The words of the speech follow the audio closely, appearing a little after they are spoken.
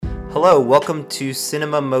Hello, welcome to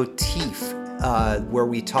Cinema Motif, where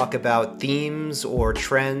we talk about themes or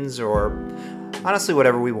trends or honestly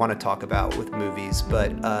whatever we want to talk about with movies.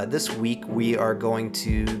 But this week we are going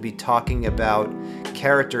to be talking about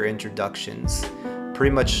character introductions,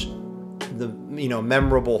 pretty much the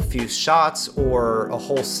memorable few shots or a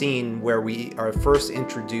whole scene where we are first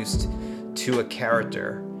introduced to a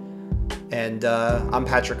character. And I'm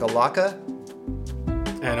Patrick Alaka.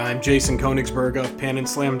 And I'm Jason Konigsberg of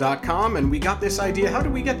PanandSlam.com, and we got this idea. How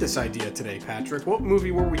did we get this idea today, Patrick? What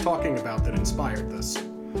movie were we talking about that inspired this?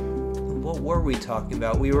 What were we talking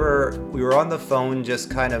about? We were on the phone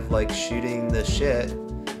just kind of like shooting the shit.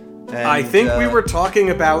 And, I think we were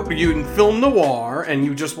talking about you in film noir, and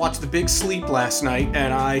you just watched The Big Sleep last night,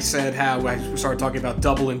 and I said how I started talking about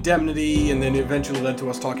Double Indemnity, and then it eventually led to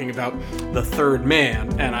us talking about The Third Man,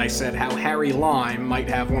 and I said how Harry Lime might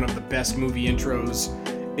have one of the best movie intros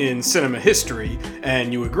in cinema history,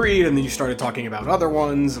 and you agreed, and then you started talking about other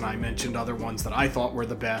ones, and I mentioned other ones that I thought were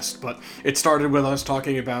the best, but it started with us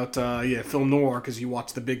talking about film noir because you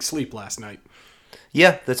watched The Big Sleep last night.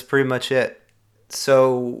 Yeah, that's pretty much it.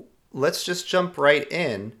 So let's just jump right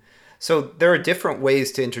in. So there are different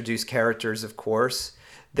ways to introduce characters, of course.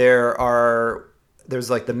 There's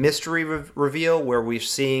like the mystery reveal where we're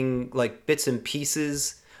seeing like bits and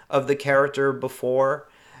pieces of the character before.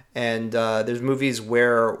 And there's movies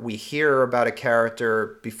where we hear about a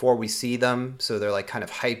character before we see them. So they're like kind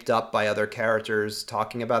of hyped up by other characters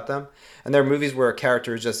talking about them. And there are movies where a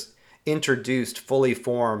character is just introduced, fully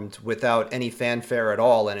formed, without any fanfare at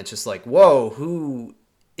all. And it's just like, whoa, who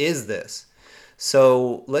is this?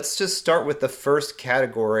 So let's just start with the first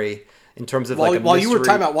category in terms of like a mystery.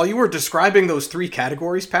 While you were describing those three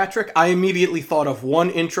categories, Patrick, I immediately thought of one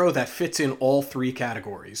intro that fits in all three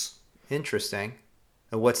categories. Interesting.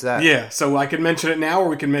 And what's that? Yeah, so I can mention it now or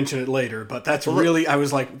we can mention it later, but that's I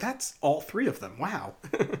was like, that's all three of them. Wow.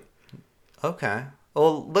 Okay.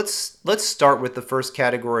 Well, let's start with the first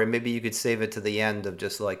category. Maybe you could save it to the end of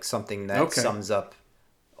just like something that sums up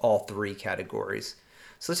all three categories.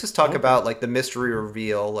 So let's just talk about like the mystery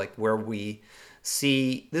reveal, like where we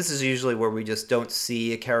see, this is usually where we just don't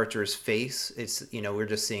see a character's face. It's, we're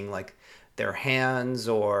just seeing like their hands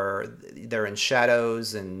or they're in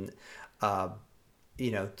shadows and,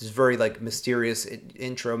 just very like mysterious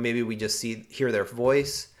intro. Maybe we just hear their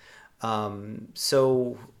voice.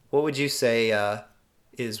 So what would you say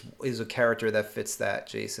is a character that fits that,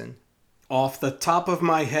 Jason? Off the top of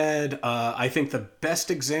my head, I think the best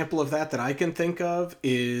example of that I can think of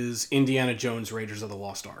is Indiana Jones, Raiders of the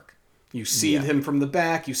Lost Ark. You see him from the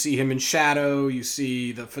back, you see him in shadow, you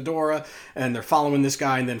see the fedora, and they're following this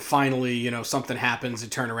guy, and then finally, something happens, they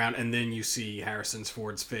turn around, and then you see Harrison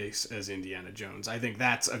Ford's face as Indiana Jones. I think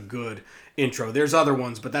that's a good intro. There's other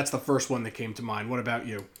ones, but that's the first one that came to mind. What about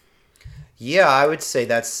you? Yeah, I would say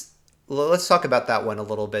let's talk about that one a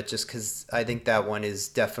little bit, just because I think that one is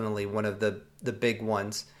definitely one of the big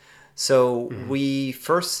ones. So we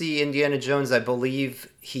first see Indiana Jones, I believe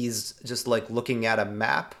he's just like looking at a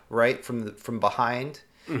map, right? From behind.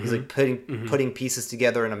 He's like putting pieces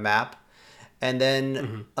together in a map. And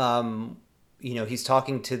then, he's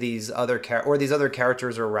talking to these other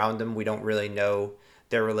characters are around him. We don't really know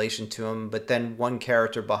their relation to him. But then one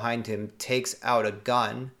character behind him takes out a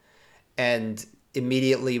gun, and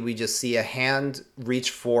immediately we just see a hand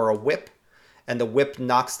reach for a whip, and the whip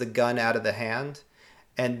knocks the gun out of the hand.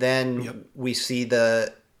 And then we see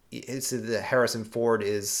the Harrison Ford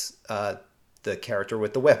is the character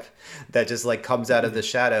with the whip that just like comes out of the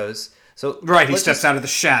shadows. So he steps out of the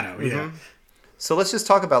shadow. Yeah. So let's just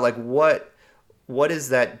talk about like what does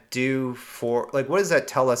that do for, like, what does that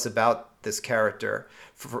tell us about this character?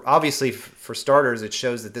 Obviously, for starters, it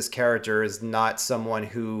shows that this character is not someone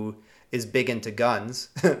who is big into guns.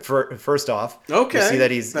 First off, you see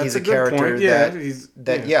that he's a character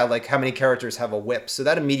like how many characters have a whip? So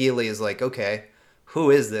that immediately is like, okay,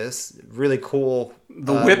 who is this? Really cool.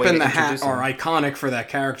 The whip and the hat are iconic for that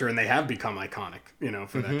character, and they have become iconic,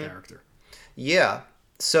 for that character. Yeah.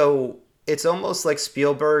 So it's almost like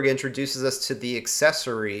Spielberg introduces us to the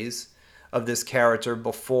accessories of this character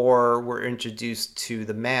before we're introduced to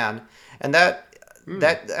the man, and that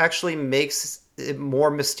actually makes it more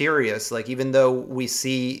mysterious. Like, even though we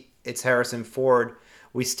see it's Harrison Ford,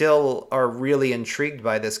 we still are really intrigued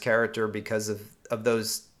by this character because of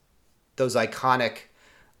those iconic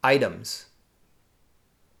items.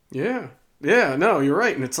 Yeah, no, you're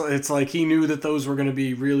right. And it's like he knew that those were going to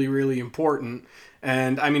be really, really important.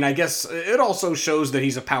 And I mean, I guess it also shows that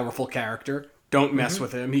he's a powerful character. Don't mess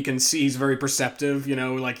with him. He can see, he's very perceptive,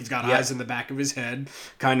 like he's got eyes in the back of his head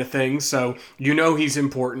kind of thing. So he's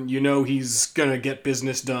important. He's going to get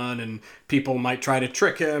business done, and people might try to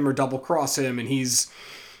trick him or double cross him, and he's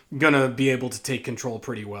going to be able to take control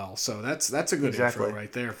pretty well. So that's a good intro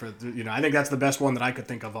right there. I think that's the best one that I could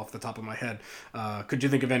think of off the top of my head. Could you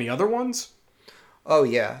think of any other ones? Oh,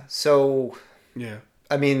 yeah. So... Yeah.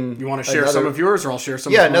 I mean... You want to share some of yours, or I'll share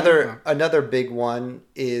some of mine? Yeah, another big one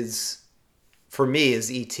is... For me, is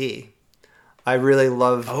E.T. I really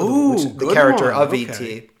love the character of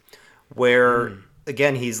E.T., where,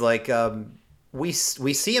 again, he's like, we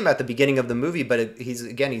see him at the beginning of the movie, but he's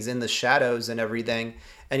in the shadows and everything,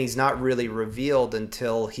 and he's not really revealed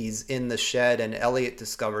until he's in the shed and Elliot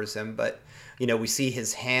discovers him. But, we see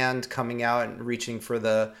his hand coming out and reaching for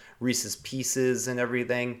the Reese's Pieces and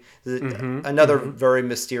everything. Another very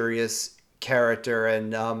mysterious character,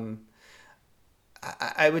 and...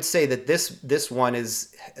 I would say that this one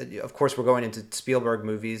is, of course, we're going into Spielberg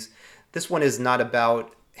movies. This one is not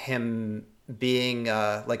about him being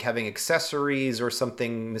like having accessories or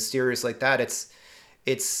something mysterious like that.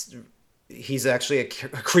 He's actually a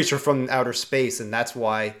creature from outer space, and that's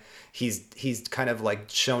why he's kind of like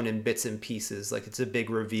shown in bits and pieces. Like, it's a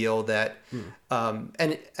big reveal that,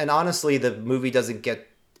 and honestly, the movie doesn't get.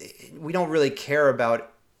 We don't really care about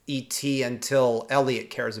E.T. until Elliot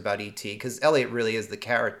cares about E.T., because Elliot really is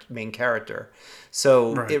the main character.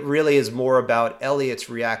 So It really is more about Elliot's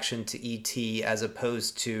reaction to E.T. as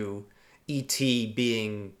opposed to E.T.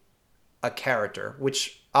 being a character,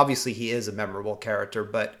 which obviously he is a memorable character,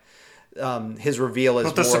 but his reveal is.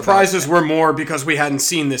 But the surprises were more because we hadn't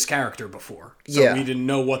seen this character before, so we didn't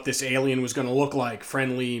know what this alien was going to look like: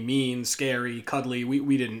 friendly, mean, scary, cuddly.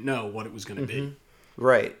 We didn't know what it was going to be.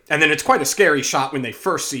 Right. And then it's quite a scary shot when they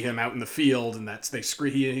first see him out in the field, and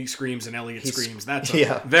he screams and Elliot screams. That's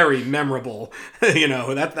very memorable.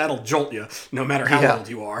 That'll jolt you no matter how old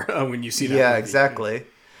you are when you see that. Yeah, movie. Exactly.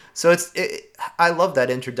 So I love that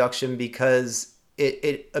introduction because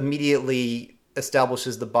it immediately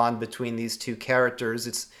establishes the bond between these two characters.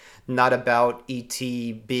 It's not about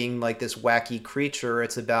E.T. being like this wacky creature.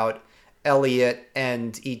 It's about Elliot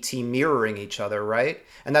and E.T. mirroring each other, right?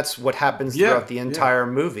 And that's what happens throughout the entire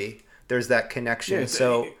movie. There's that connection.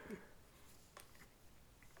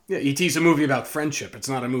 E.T.'s a movie about friendship. It's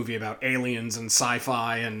not a movie about aliens and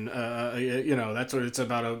sci-fi, and that's what it's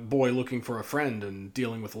about: a boy looking for a friend and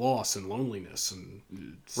dealing with loss and loneliness, and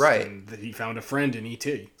that he found a friend in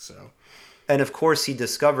E.T. So. And of course, he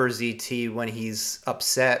discovers E.T. when he's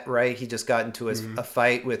upset, right? He just got into a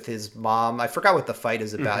fight with his mom. I forgot what the fight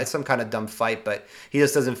is about. It's some kind of dumb fight, but he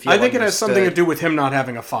just doesn't feel. I think it has something to do with him not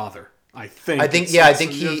having a father. I think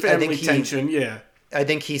tension. Yeah. I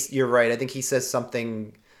think you're right. I think he says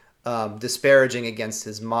something disparaging against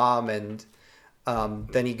his mom, and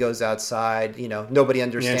then he goes outside. Nobody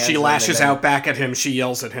understands. Yeah, she lashes out back at him. She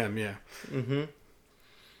yells at him. Yeah. Mm-hmm.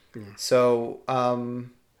 Yeah. So.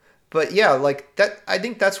 But yeah, like that, I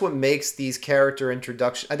think that's what makes these character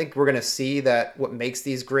introductions. I think we're going to see that what makes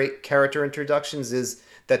these great character introductions is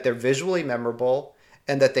that they're visually memorable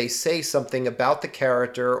and that they say something about the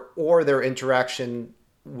character or their interaction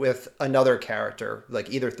with another character, like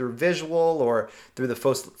either through visual or through the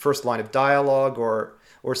first line of dialogue or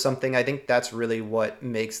something. I think that's really what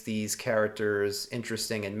makes these characters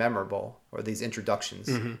interesting and memorable, or these introductions.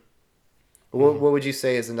 Mm-hmm. What would you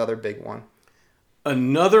say is another big one?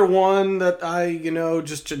 Another one that I,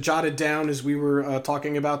 just jotted down as we were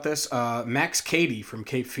talking about this, Max Cady from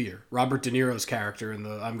Cape Fear, Robert De Niro's character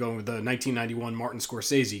I'm going with the 1991 Martin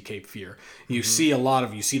Scorsese Cape Fear. You see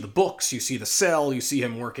you see the books, you see the cell, you see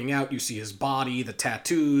him working out, you see his body, the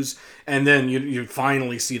tattoos, and then you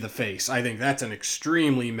finally see the face. I think that's an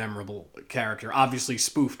extremely memorable character, obviously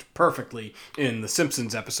spoofed perfectly in the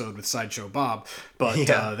Simpsons episode with Sideshow Bob, but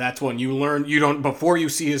that's one before you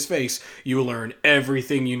see his face, you learn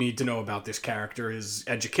everything you need to know about this character: his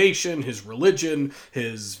education, his religion,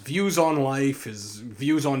 his views on life, his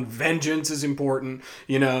views on vengeance is important,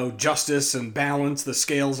 justice and balance, the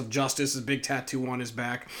scales of justice, his big tattoo on his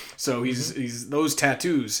back. So he's those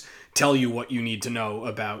tattoos tell you what you need to know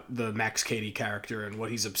about the Max Cady character and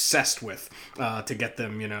what he's obsessed with to get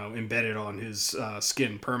them, embedded on his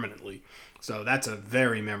skin permanently. So that's a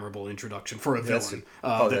very memorable introduction for a villain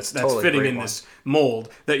that's totally fitting in this mold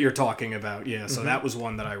that you're talking about. Yeah, so that was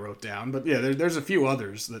one that I wrote down. But yeah, there's a few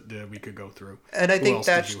others that we could go through. And I think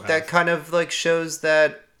that kind of like shows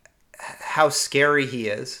that how scary he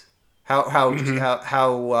is, how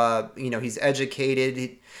he's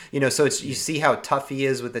educated. So you see how tough he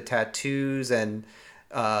is with the tattoos, and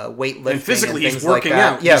weightlifting and physically and he's things like working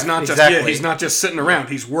that. out. Yeah, He's not just exactly. he's not just sitting around.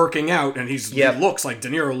 He's working out, and he Yep. looks like De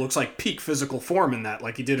Niro looks like peak physical form in that,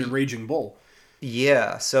 like he did in Raging Bull.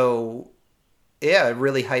 Yeah, so yeah, it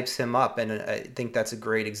really hypes him up, and I think that's a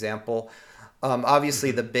great example.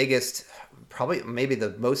 Obviously, the biggest, probably maybe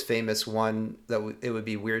the most famous one that it would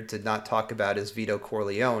be weird to not talk about is Vito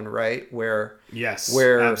Corleone, right? Yes,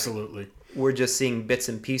 Where absolutely. we're just seeing bits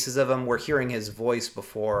and pieces of him. We're hearing his voice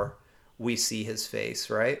before we see his face,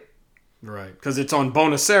 right? Right, because it's on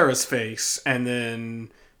Bonacera's face, and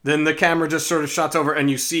then the camera just sort of shots over, and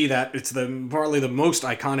you see that it's probably the most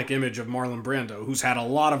iconic image of Marlon Brando, who's had a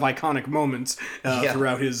lot of iconic moments Yeah.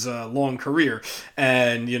 throughout his long career.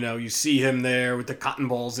 And you see him there with the cotton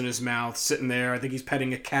balls in his mouth, sitting there. I think he's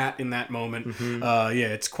petting a cat in that moment. Yeah,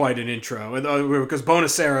 it's quite an intro, because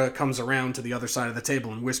Bonacera comes around to the other side of the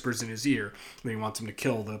table and whispers in his ear that he wants him to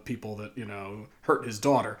kill the people that hurt his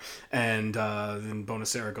daughter, and then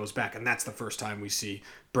Bonacera goes back, and that's the first time we see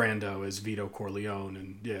Brando as Vito Corleone.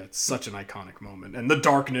 And yeah, it's such an iconic moment. And the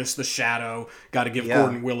darkness, the shadow, got to give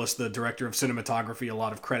Gordon Willis, the director of cinematography, a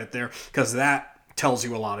lot of credit there, because that tells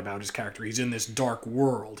you a lot about his character. He's in this dark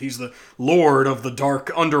world. He's the lord of the dark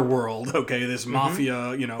underworld, okay, this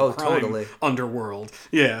mafia, crime totally. underworld.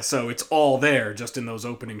 Yeah, so it's all there just in those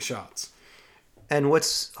opening shots. And it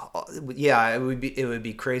would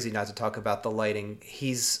be crazy not to talk about the lighting.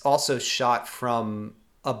 He's also shot from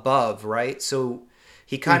above, right? So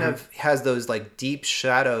he kind of has those like deep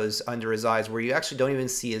shadows under his eyes where you actually don't even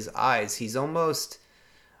see his eyes. He's almost,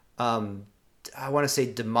 I want to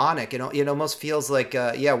say demonic. It almost feels like,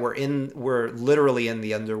 we're literally in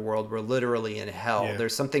the underworld. We're literally in hell. Yeah.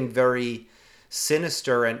 There's something very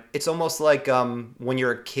sinister, and it's almost like when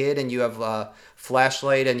you're a kid and you have a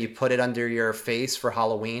flashlight and you put it under your face for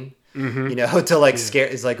Halloween. To like scare.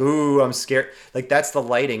 It's like, ooh, I'm scared. Like that's the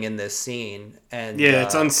lighting in this scene, and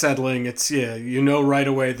it's unsettling. It's right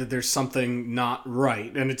away that there's something not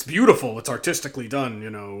right, and it's beautiful. It's artistically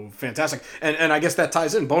done. Fantastic. And I guess that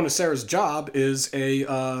ties in. Bonacera's job is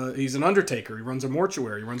he's an undertaker. He runs a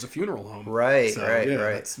mortuary. He runs a funeral home. Right. Right.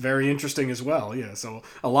 It's very interesting as well. Yeah. So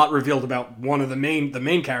a lot revealed about one of the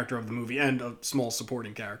main character of the movie and a small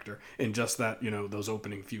supporting character in just that those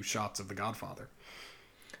opening few shots of The Godfather.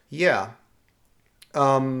 Yeah.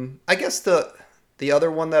 I guess the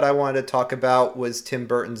other one that I wanted to talk about was Tim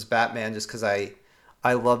Burton's Batman, just because I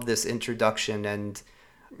love this introduction, and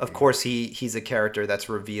of course he's a character that's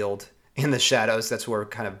revealed in the shadows. That's where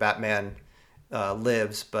kind of Batman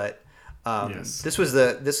lives. But this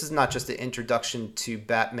is not just the introduction to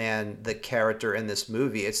Batman, the character in this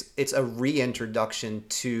movie. It's a reintroduction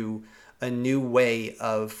to a new way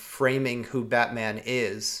of framing who Batman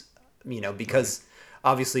is. Because.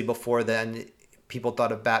 Obviously, before then, people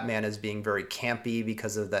thought of Batman as being very campy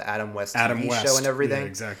because of the Adam West TV show and everything. Yeah,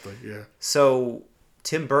 exactly. Yeah. So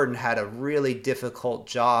Tim Burton had a really difficult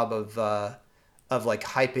job of like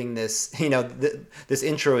hyping this. This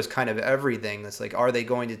intro is kind of everything. It's like, are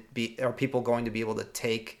people going to be able to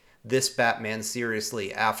take this Batman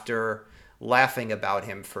seriously after laughing about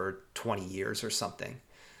him for 20 years or something?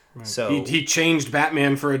 Right. So he changed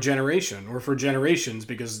Batman for a generation, or for generations,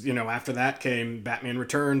 because after that came Batman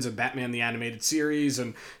Returns and Batman the Animated Series,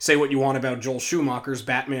 and say what you want about Joel Schumacher's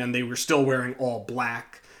Batman, they were still wearing all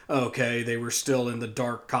black. Okay, they were still in the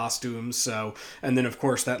dark costumes. So, and then of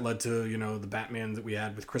course that led to the Batman that we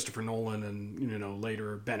had with Christopher Nolan and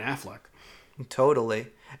later Ben Affleck. Totally,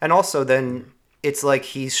 and also then. It's like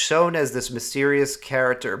he's shown as this mysterious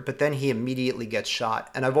character, but then he immediately gets shot.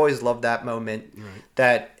 And I've always loved that moment,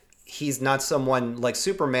 that he's not someone like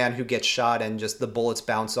Superman who gets shot and just the bullets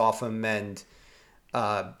bounce off him and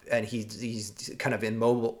he's kind of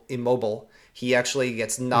immobile. He actually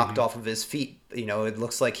gets knocked off of his feet. It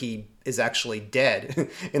looks like he is actually dead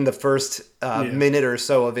in the first minute or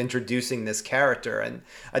so of introducing this character. And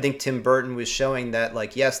I think Tim Burton was showing that,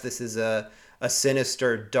 like, yes, this is a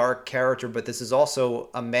sinister, dark character, but this is also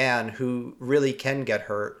a man who really can get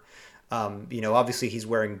hurt. Obviously he's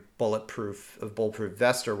wearing bulletproof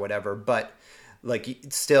vest or whatever, but like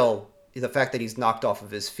still the fact that he's knocked off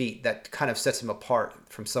of his feet, that kind of sets him apart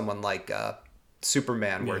from someone like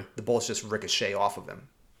Superman, where the bullets just ricochet off of him.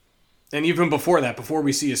 And even before that, before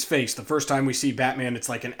we see his face, the first time we see Batman, it's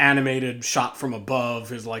like an animated shot from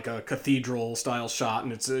above, is like a cathedral style shot,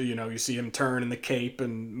 and it's you see him turn in the cape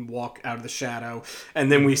and walk out of the shadow,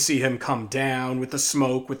 and then we see him come down with the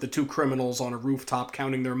smoke, with the two criminals on a rooftop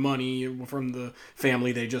counting their money from the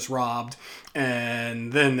family they just robbed,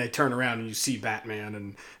 and then they turn around and you see Batman,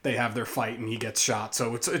 and they have their fight, and he gets shot.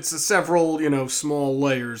 So it's several small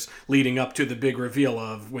layers leading up to the big reveal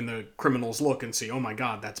of when the criminals look and see, oh my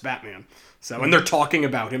God, that's Batman. Batman. So, and they're talking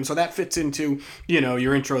about him, so that fits into,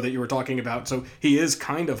 your intro that you were talking about. So he is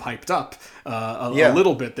kind of hyped up a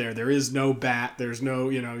little bit there. There is no bat. There's no,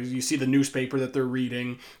 you see the newspaper that they're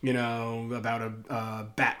reading, about a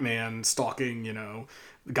Batman stalking,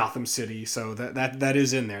 Gotham City. So that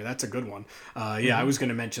is in there. That's a good one. I was going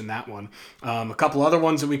to mention that one. A couple other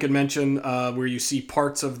ones that we could mention where you see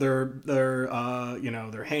parts of their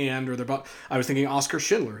hand or their butt. I was thinking Oscar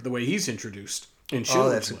Schindler, the way he's introduced in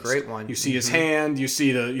Schindler's that's List. A great one. You see his hand, you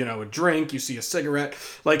see a drink, you see a cigarette.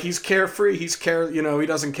 Like, he's carefree, he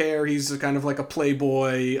doesn't care. He's kind of like a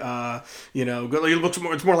playboy, he looks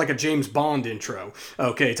more, it's more like a James Bond intro,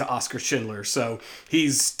 to Oscar Schindler. So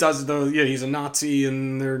he's a Nazi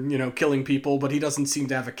and they're, killing people, but he doesn't seem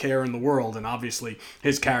to have a care in the world. And obviously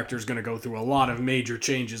his character is going to go through a lot of major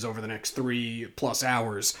changes over the next 3+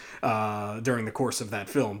 hours during the course of that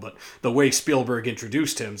film. But the way Spielberg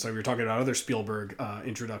introduced him, so we were talking about other Spielberg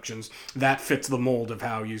introductions, that fits the mold of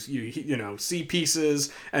how you see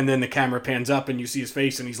pieces, and then the camera pans up and you see his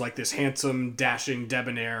face, and he's like this handsome, dashing,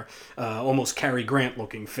 debonair, almost Cary Grant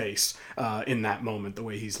looking face in that moment, the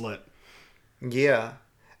way he's lit. Yeah,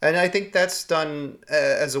 and I think that's done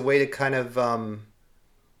as a way to kind of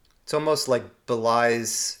it's almost like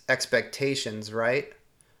belies expectations, right?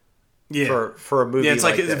 Yeah. For a movie, it's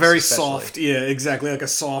like this, it's very especially. soft. Yeah, exactly, like a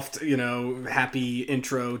soft, happy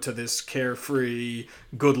intro to this carefree,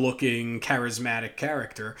 good-looking, charismatic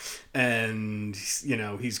character, and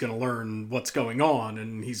he's gonna learn what's going on,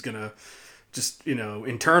 and he's gonna just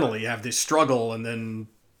internally have this struggle, and then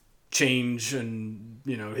change and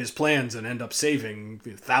his plans and end up saving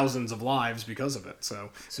thousands of lives because of it. So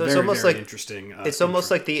it's very, almost very like interesting. It's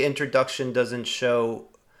almost like the introduction doesn't show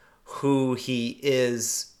who he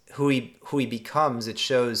is. Who he becomes. It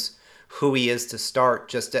shows who he is to start,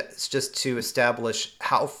 just to establish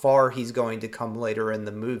how far he's going to come later in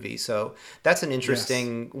the movie. So that's an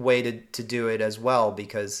interesting way to do it as well,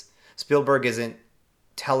 because Spielberg isn't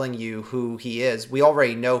telling you who he is. We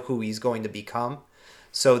already know who he's going to become.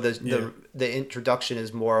 So the introduction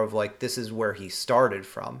is more of like, this is where he started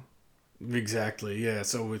from. Exactly, yeah.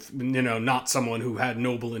 So with, not someone who had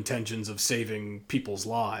noble intentions of saving people's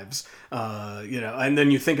lives, and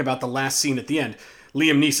then you think about the last scene at the end.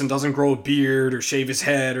 Liam Neeson doesn't grow a beard or shave his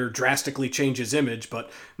head or drastically change his image,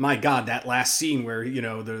 but my God, that last scene where,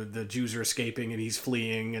 the Jews are escaping and he's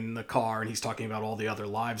fleeing in the car and he's talking about all the other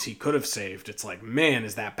lives he could have saved. It's like, man,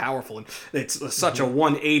 is that powerful. And it's such a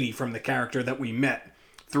 180 from the character that we met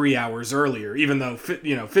 3 hours earlier, even though,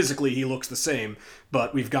 physically he looks the same,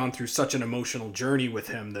 but we've gone through such an emotional journey with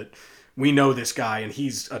him that we know this guy and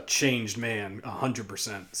he's a changed man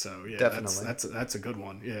 100%. So yeah, definitely. That's a good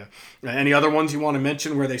one. Yeah. Any other ones you want to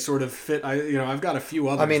mention where they sort of fit? I've got a few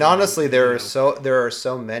others. I mean, honestly, there are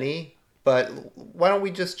so many, but why don't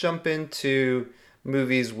we just jump into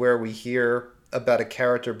movies where we hear about a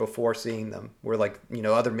character before seeing them, where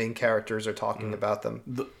other main characters are talking about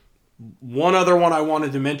them. One other one I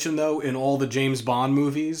wanted to mention, though, in all the James Bond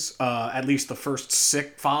movies, at least the first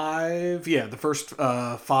five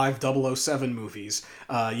 007 movies,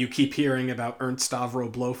 you keep hearing about Ernst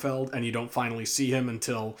Stavro Blofeld, and you don't finally see him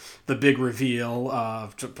until the big reveal,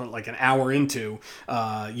 like an hour into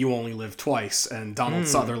You Only Live Twice, and Donald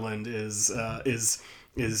Sutherland is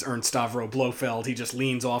Ernst Stavro Blofeld. He just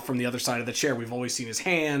leans off from the other side of the chair. We've always seen his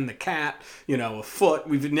hand, the cat, a foot.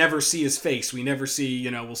 We never see his face. We never see,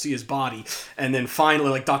 we'll see his body. And then finally,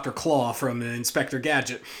 like Dr. Claw from Inspector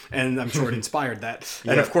Gadget, and I'm sure it inspired that.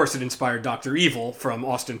 And of course it inspired Dr. Evil from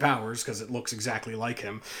Austin Powers, because it looks exactly like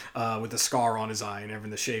him, with the scar on his eye and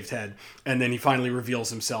everything, the shaved head. And then he finally reveals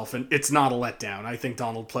himself, and it's not a letdown. I think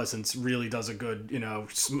Donald Pleasance really does a good,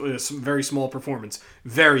 very small performance.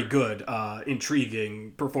 Very good, intriguing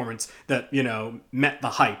performance that met the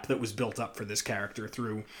hype that was built up for this character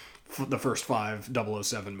through the first 5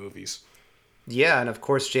 007 movies. Yeah, and of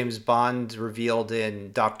course James Bond revealed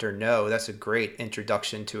in Dr. No. That's a great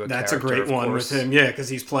introduction to a character. That's a great one with him, because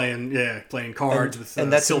he's playing cards with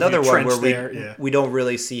and that's Sylvia another Trench one where there. We don't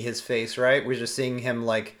really see his face, right? We're just seeing him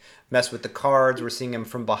mess with the cards. We're seeing him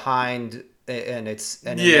from behind. And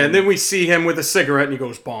then we see him with a cigarette, and he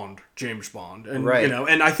goes, Bond, James Bond, and right.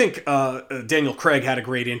 And I think Daniel Craig had a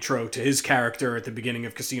great intro to his character at the beginning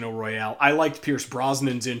of Casino Royale. I liked Pierce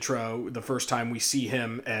Brosnan's intro the first time we see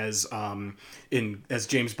him as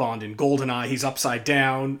James Bond in GoldenEye. He's upside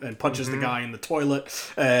down and punches the guy in the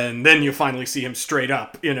toilet, and then you finally see him straight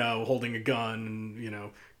up, holding a gun,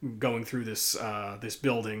 and, going through this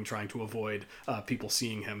building, trying to avoid people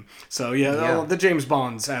seeing him. So the James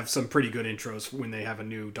Bonds have some pretty good intros when they have a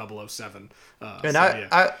new 007. And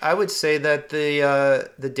I would say that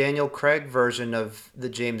the Daniel Craig version of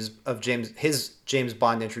his James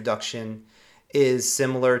Bond introduction is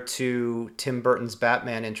similar to Tim Burton's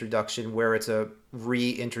Batman introduction, where it's a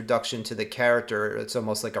reintroduction to the character. It's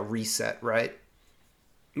almost like a reset, right?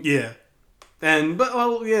 Yeah. I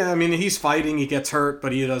mean, he's fighting, he gets hurt,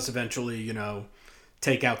 but he does eventually,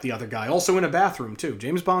 take out the other guy. Also in a bathroom, too.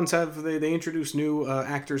 James Bonds they introduce new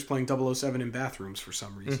actors playing 007 in bathrooms for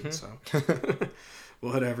some reason, so...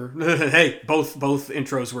 Whatever. Hey, both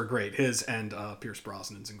intros were great. His and Pierce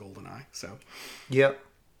Brosnan's in GoldenEye, so... Yep.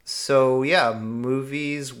 So, yeah,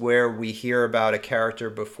 movies where we hear about a character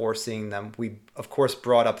before seeing them. We, of course,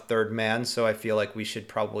 brought up Third Man, so I feel like we should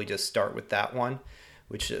probably just start with that one.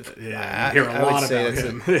 Which you hear a lot about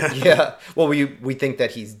him. Yeah. Well, we think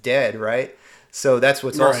that he's dead, right? So that's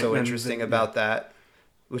what's also interesting about that,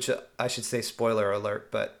 which I should say spoiler alert,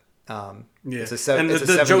 but... It's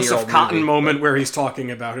the Joseph Cotton moment where he's talking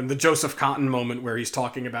about him. The Joseph Cotton moment where he's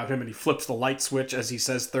talking about him and he flips the light switch as he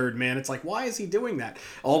says Third Man. It's like, why is he doing that?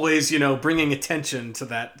 Always, bringing attention to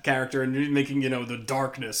that character and making, the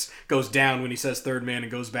darkness goes down when he says Third Man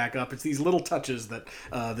and goes back up. It's these little touches that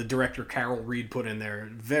the director Carol Reed put in there.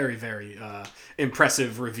 Very, very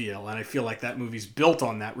impressive reveal. And I feel like that movie's built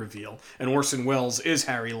on that reveal. And Orson Welles is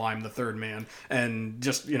Harry Lime, the Third Man. And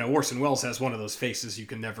just, Orson Welles has one of those faces you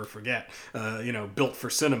can never forget. Built for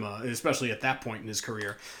cinema, especially at that point in his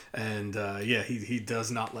career. And he does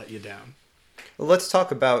not let you down. Well, let's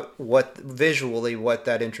talk about what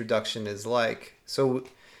that introduction is like. So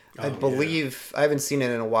I believe, I haven't seen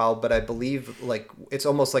it in a while, but I believe like it's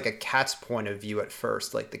almost like a cat's point of view at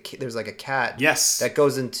first. Like there's like a cat that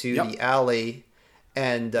goes into the alley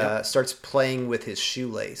and starts playing with his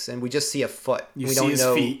shoelace, and we just see a foot. We see his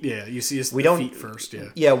feet. Yeah, you see his feet first. Yeah.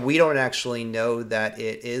 Yeah, we don't actually know that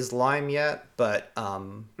it is Lime yet, but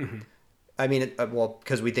I mean,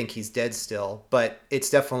 because we think he's dead still. But it's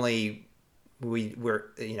definitely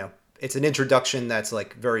it's an introduction that's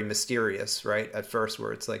like very mysterious, right? At first,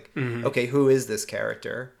 where it's like, okay, who is this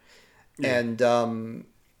character? Yeah. And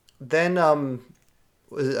then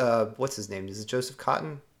what's his name? Is it Joseph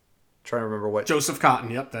Cotton? Trying to remember what Joseph Cotton.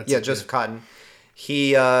 Yep, that's Joseph Cotton.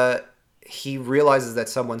 He realizes that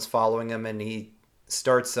someone's following him, and he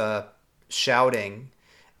starts shouting.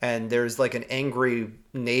 And there's like an angry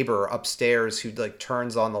neighbor upstairs who like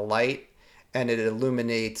turns on the light, and it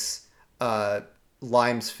illuminates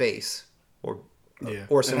Lime's face, or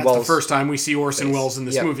Orson Welles. That's the first time we see Orson Welles in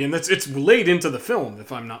this movie, and it's late into the film,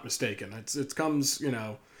 if I'm not mistaken. It comes,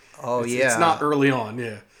 it's not early on.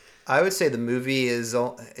 Yeah. I would say the movie is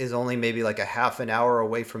only maybe like a half an hour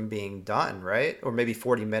away from being done, right? Or maybe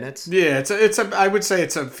 40 minutes. Yeah, I would say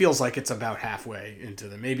feels like it's about halfway into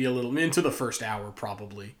maybe a little into the first hour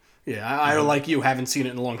probably. Yeah, I like you haven't seen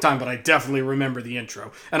it in a long time, but I definitely remember the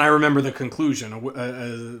intro and I remember the conclusion,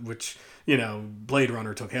 which Blade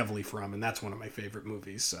Runner took heavily from, and that's one of my favorite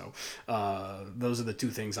movies. So those are the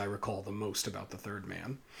two things I recall the most about The Third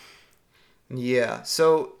Man. Yeah,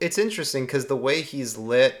 so it's interesting because the way he's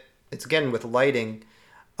lit. It's again with lighting.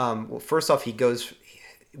 Well, first off,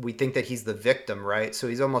 we think that he's the victim, right? So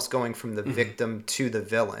he's almost going from the victim to the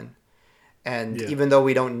villain. And even though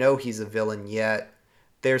we don't know he's a villain yet,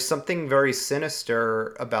 there's something very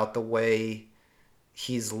sinister about the way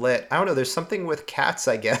he's lit. I don't know. There's something with cats,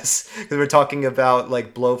 I guess, because we're talking about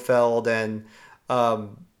like Blofeld and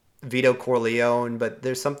Vito Corleone, but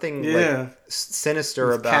there's something like sinister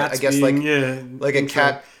with about, I guess, being, like a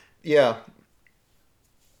cat. Yeah.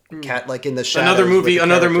 Cat like in the shadows.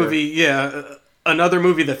 Another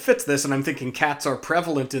movie that fits this, and I'm thinking cats are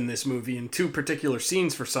prevalent in this movie in two particular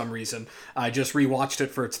scenes for some reason. I just rewatched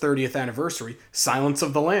it for its 30th anniversary. Silence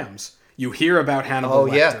of the Lambs. You hear about Hannibal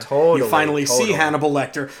Lecter. Yeah, totally. You finally see Hannibal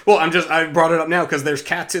Lecter. Well, I brought it up now because there's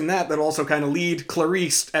cats in that also kind of lead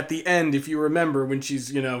Clarice at the end, if you remember, when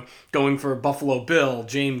she's, going for Buffalo Bill,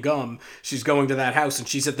 Jane Gum. She's going to that house, and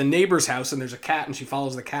she's at the neighbor's house, and there's a cat, and she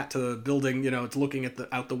follows the cat to the building, it's looking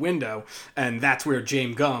out the window, and that's where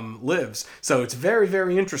Jane Gum lives. So it's very,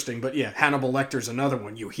 very interesting. But yeah, Hannibal Lecter's another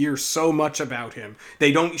one. You hear so much about him.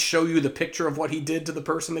 They don't show you the picture of what he did to the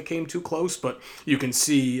person that came too close, but you can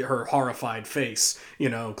see her horrified face,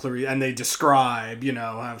 Clarice, and they describe,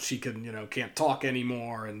 how she can't talk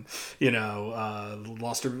anymore, and,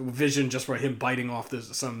 lost her vision just by him biting off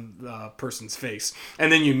some person's face.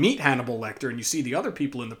 And then you meet Hannibal Lecter, and you see the other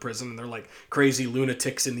people in the prison, and they're like crazy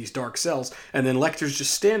lunatics in these dark cells, and then Lecter's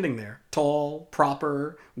just standing there, tall,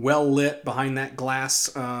 proper, well lit behind that glass,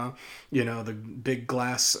 the big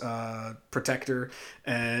glass protector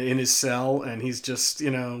in his cell, and he's just,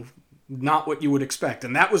 not what you would expect.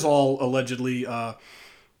 And that was all allegedly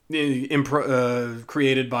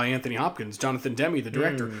created by Anthony Hopkins. Jonathan Demme, the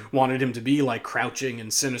director, wanted him to be like crouching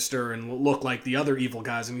and sinister and look like the other evil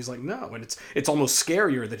guys, and he's like, no. And it's almost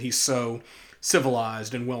scarier that he's so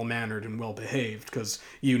civilized and well-mannered and well-behaved, because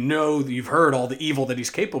you've heard all the evil that he's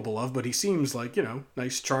capable of, but he seems like,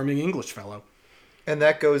 nice, charming English fellow. And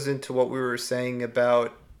that goes into what we were saying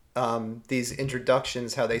about these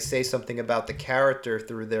introductions, how they say something about the character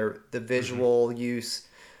through the visual use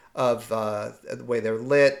of the way they're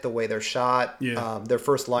lit, the way they're shot, their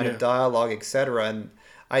first line of dialogue, etc. And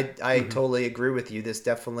I totally agree with you. This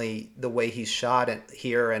definitely, the way he's shot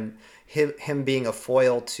here, and him being a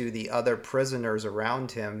foil to the other prisoners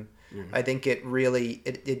around him, I think it really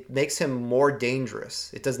it makes him more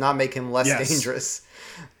dangerous. It does not make him less dangerous.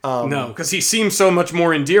 No, because he seems so much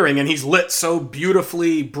more endearing, and he's lit so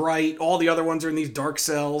beautifully bright. All the other ones are in these dark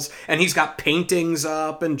cells, and he's got paintings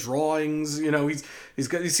up and drawings.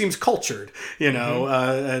 He seems cultured,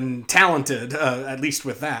 and talented, at least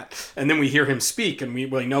with that. And then we hear him speak, and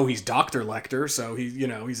we know he's Dr. Lecter, so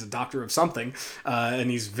he's a doctor of something, and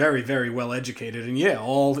he's very, very well educated. And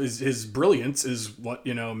all his brilliance is what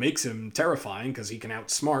makes him terrifying, because he can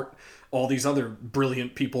outsmart all these other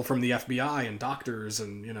brilliant people from the FBI and doctors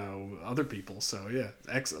and other people. So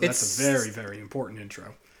excellent. That's a very, very important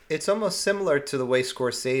intro. It's almost similar to the way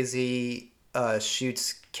Scorsese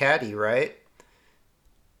shoots Caddy, right?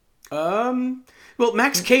 Well,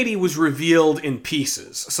 Max Cady was revealed in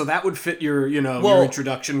pieces, so that would fit your your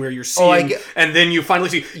introduction, where you're seeing, and then you finally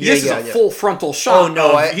see this is a full frontal shot. Oh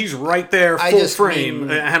no, he's right there, full frame.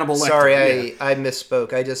 Hannibal Lecter. Sorry, I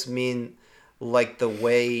misspoke. I just mean like the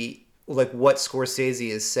way. Like what Scorsese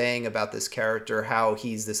is saying about this character, how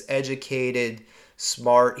he's this educated,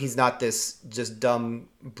 smart. He's not this just dumb,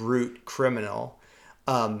 brute criminal.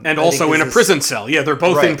 And also in a prison cell. Yeah, they're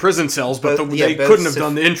both in prison cells, but they couldn't have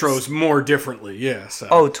done the intros more differently. Yeah. So.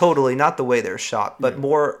 Oh, totally. Not the way they're shot, but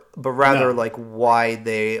rather like why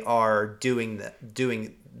they are filming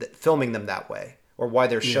them that way, or why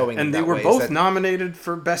they're showing them that way. And they were both nominated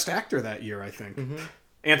for Best Actor that year, I think. Mm-hmm.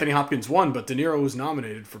 Anthony Hopkins won, but De Niro was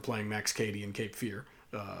nominated for playing Max Cady in Cape Fear.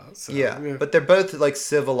 But they're both like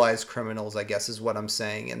civilized criminals, I guess, is what I'm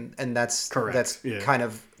saying, and that's correct. That's kind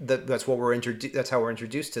of that's what we're introduced. That's how we're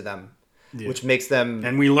introduced to them, which makes them.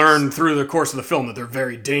 And we learn through the course of the film that they're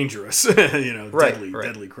very dangerous,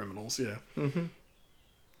 deadly criminals. Yeah. Mm-hmm.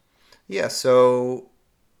 Yeah. So,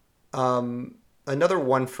 another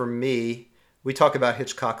one for me. We talk about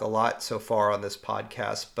Hitchcock a lot so far on this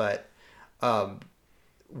podcast, but.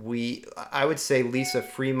 I would say Lisa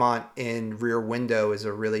Fremont in Rear Window is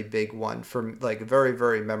a really big one for like very,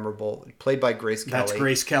 very memorable. Played by Grace Kelly. That's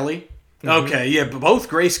Grace Kelly? Mm-hmm. Okay, yeah, but both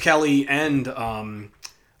Grace Kelly and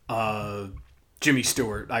Jimmy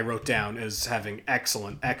Stewart I wrote down as having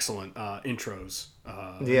excellent intros.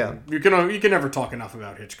 You can never talk enough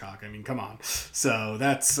about Hitchcock. I mean, come on. So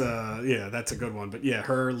that's a good one. But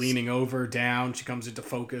her leaning over, down, she comes into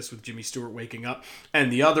focus with Jimmy Stewart waking up. And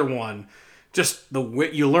the other one, just the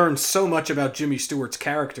way you learn so much about Jimmy Stewart's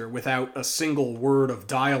character without a single word of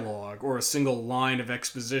dialogue or a single line of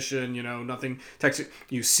exposition, nothing text.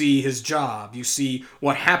 You see his job, you see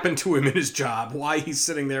what happened to him in his job, why he's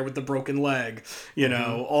sitting there with the broken leg,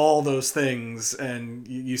 all those things, and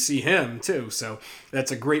you see him too. So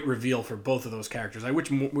that's a great reveal for both of those characters. I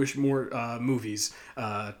wish more movies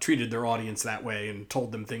treated their audience that way and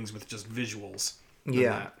told them things with just visuals.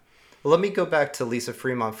 That. Well, let me go back to Lisa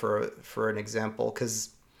Fremont for an example, because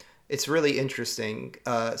it's really interesting.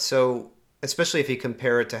 So, especially if you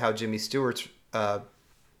compare it to how Jimmy Stewart's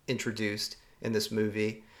introduced in this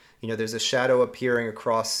movie, there's a shadow appearing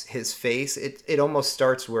across his face. It almost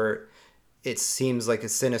starts where it seems like a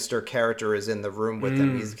sinister character is in the room with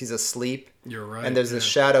him. He's asleep. You're right. And there's this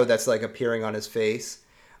shadow that's like appearing on his face.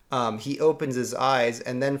 He opens his eyes,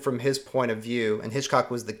 and then from his point of view, and Hitchcock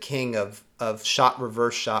was the king of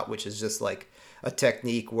reverse shot, which is just like a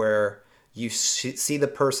technique where you see the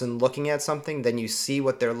person looking at something, then you see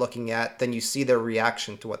what they're looking at, then you see their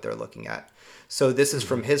reaction to what they're looking at. So this is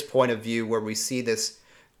from his point of view, where we see this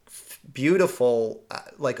beautiful,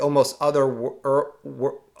 like almost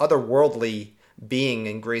otherworldly being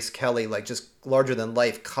in Grace Kelly, like just larger than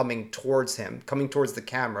life, coming towards the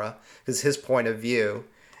camera, is his point of view.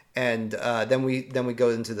 And then we go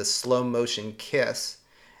into the slow motion kiss,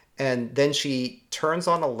 and then she turns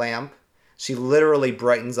on a lamp. She literally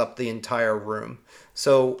brightens up the entire room.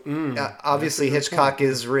 So obviously Hitchcock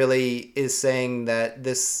is saying that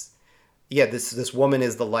this woman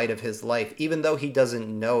is the light of his life, even though he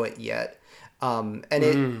doesn't know it yet. And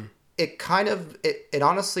it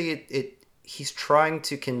honestly he's trying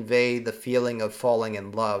to convey the feeling of falling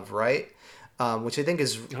in love, right? Which I think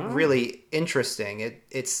is really interesting.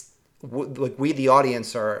 Like we, the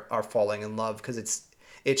audience, are falling in love because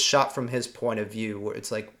it's shot from his point of view, where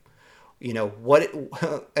it's like, what,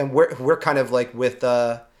 and we're kind of like with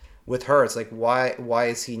her. It's like, why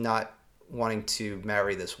is he not wanting to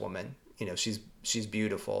marry this woman? She's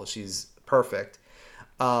beautiful, she's perfect.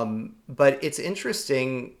 But it's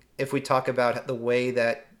interesting if we talk about the way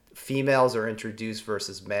that females are introduced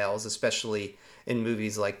versus males, especially in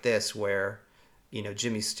movies like this, where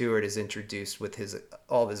Jimmy Stewart is introduced with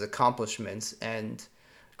all of his accomplishments, and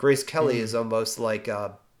Grace Kelly is almost like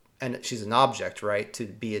and she's an object, right, to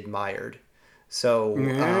be admired. So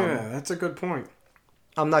that's a good point.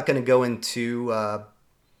 I'm not going to go into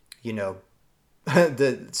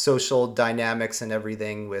the social dynamics and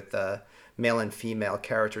everything with male and female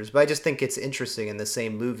characters, but I just think it's interesting. In the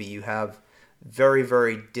same movie, you have very,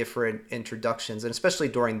 very different introductions, and especially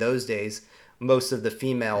during those days, most of the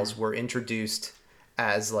females were introduced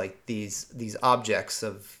as like these objects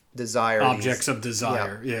of desire.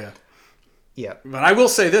 Yeah. But I will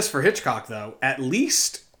say this for Hitchcock, though. At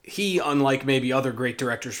least he, unlike maybe other great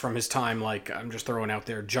directors from his time, like I'm just throwing out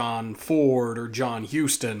there John Ford or John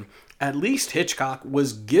Huston, at least Hitchcock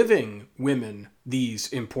was giving women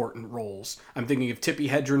these important roles. I'm thinking of Tippi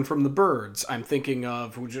Hedren from The Birds. I'm thinking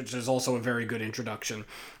of, which is also a very good introduction.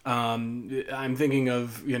 I'm thinking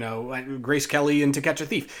of, Grace Kelly in To Catch a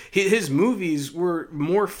Thief. His movies were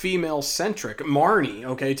more female-centric. Marnie,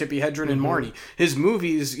 okay, Tippi Hedren and Marnie. His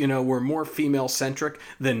movies, were more female-centric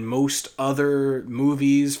than most other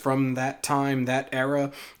movies from that time, that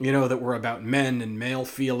era, that were about men and male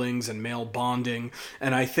feelings and male bonding.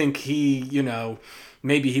 And I think he,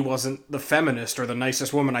 maybe he wasn't the feminist or the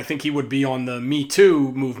nicest woman. I think he would be on the Me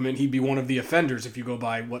Too movement. He'd be one of the offenders if you go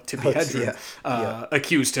by what Tippi Hedren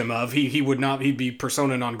accused him of. He would not. He'd be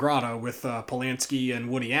persona non grata with Polanski and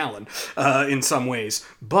Woody Allen in some ways.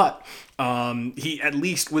 But he at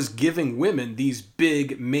least was giving women these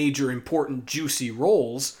big, major, important, juicy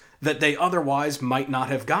roles that they otherwise might not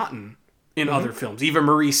have gotten in other films. Eva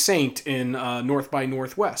Marie Saint in North by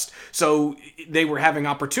Northwest. So they were having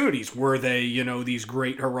opportunities. Were they, these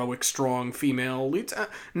great, heroic, strong female leads?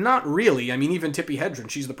 Not really. I mean, even Tippi Hedren,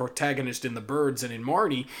 she's the protagonist in The Birds and in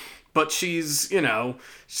Marnie, but she's,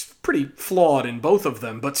 she's pretty flawed in both of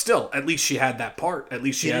them. But still, at least she had that part. At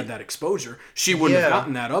least she had that exposure. She wouldn't have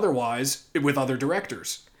gotten that otherwise with other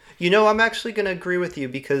directors. I'm actually going to agree with you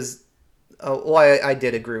because I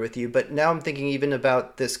did agree with you, but now I'm thinking even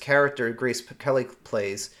about this character Grace Kelly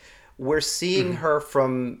plays. We're seeing her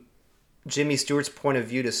from Jimmy Stewart's point of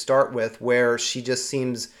view to start with, where she just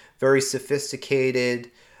seems very sophisticated,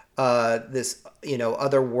 this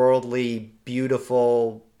otherworldly,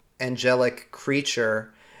 beautiful, angelic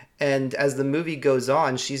creature. And as the movie goes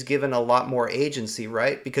on, she's given a lot more agency,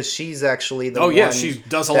 right? Because she's actually the one. Oh yeah, she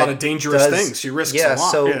does a lot of dangerous things. She risks a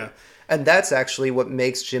lot. And that's actually what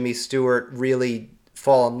makes Jimmy Stewart really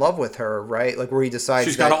fall in love with her, right? Like where he decides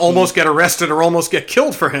she's got to almost get arrested or almost get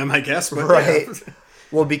killed for him, I guess. But right. Yeah.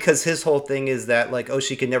 Well, because his whole thing is that like,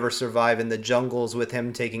 she could never survive in the jungles with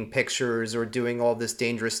him taking pictures or doing all this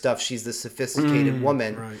dangerous stuff. She's the sophisticated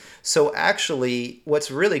woman. Right. So actually,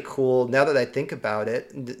 what's really cool, now that I think about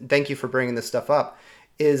it, thank you for bringing this stuff up,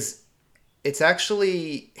 is it's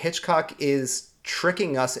actually Hitchcock is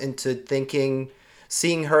tricking us into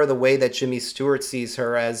seeing her the way that Jimmy Stewart sees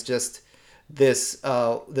her, as just this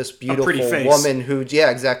beautiful woman who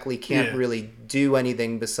can't really do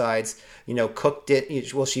anything besides cook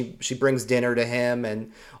it. Well, she brings dinner to him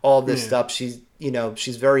and all this stuff. She's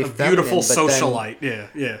very feminine, beautiful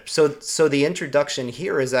socialite. So the introduction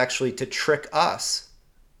here is actually to trick us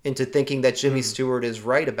into thinking that Jimmy Stewart is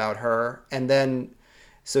right about her, and then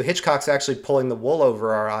so Hitchcock's actually pulling the wool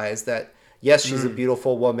over our eyes that. Yes, she's a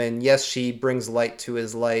beautiful woman. Yes, she brings light to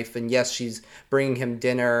his life. And yes, she's bringing him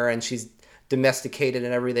dinner and she's domesticated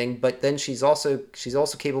and everything. But then she's also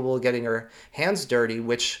capable of getting her hands dirty,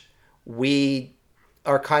 which we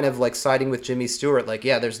are kind of like siding with Jimmy Stewart. Like,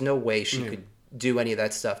 there's no way she could do any of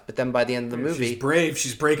that stuff. But then by the end of the movie... She's brave.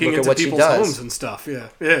 She's breaking into people's homes and stuff. Yeah,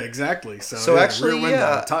 exactly. So actually,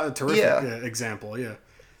 terrific example,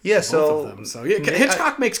 Yeah, both of them. So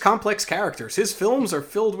Hitchcock makes complex characters. His films are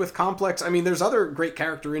filled with complex. I mean, there's other great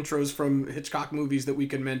character intros from Hitchcock movies that we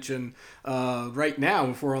can mention right now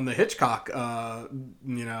if we're on the Hitchcock,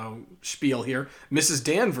 spiel here. Mrs.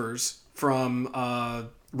 Danvers from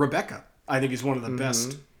Rebecca, I think, is one of the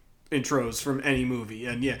best intros from any movie.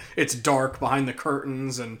 And yeah, it's dark behind the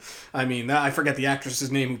curtains, and I mean, I forget the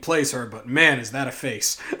actress's name who plays her, but man, is that a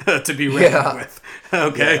face to be reckoned with.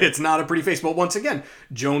 Okay, it's not a pretty face, but once again,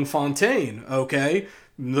 Joan Fontaine. Okay,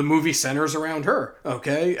 the movie centers around her.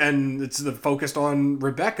 Okay, and it's focused on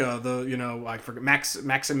Rebecca, I forget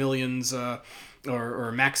Maximilian's.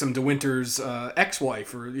 Or Maxim de Winter's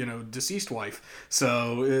ex-wife, or deceased wife.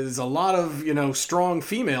 So there's a lot of strong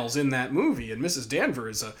females in that movie, and Mrs. Danver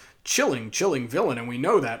is a chilling villain, and we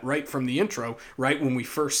know that right from the intro, right when we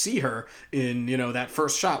first see her in that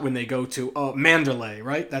first shot when they go to Mandalay,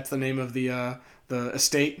 right? That's the name of the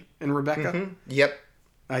estate in Rebecca. Mm-hmm. Yep,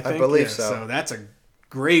 I believe so. So that's a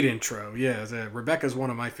great intro. Yeah, Rebecca's one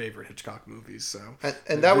of my favorite Hitchcock movies. So,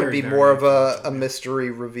 and that would be more of a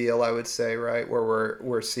mystery reveal, I would say, right? Where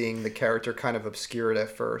we're seeing the character kind of obscured at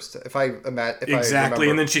first. Exactly,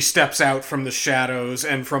 and then she steps out from the shadows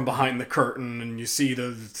and from behind the curtain, and you see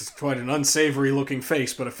it's quite an unsavory looking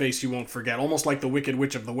face, but a face you won't forget, almost like the Wicked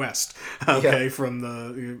Witch of the West. Okay,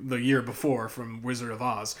 from the year before, from Wizard of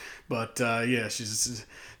Oz. But she's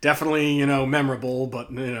definitely memorable, but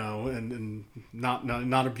and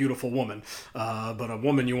not a beautiful woman, but a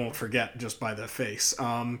woman you won't forget just by the face.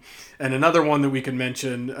 And another one that we can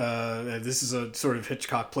mention, this is a sort of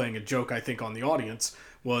Hitchcock playing a joke, I think, on the audience,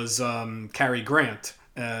 was Cary Grant.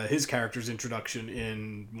 His character's introduction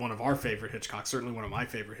in one of our favorite Hitchcock, certainly one of my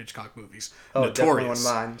favorite Hitchcock movies, Notorious. Definitely one of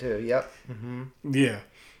mine too. Yep. Mm-hmm. Yeah.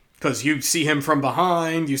 Because you see him from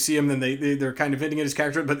behind, you see him, then they're kind of hinting at his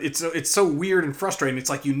character, but it's so weird and frustrating. It's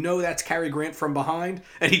like that's Cary Grant from behind,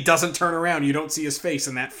 and he doesn't turn around. You don't see his face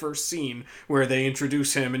in that first scene where they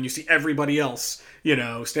introduce him, and you see everybody else,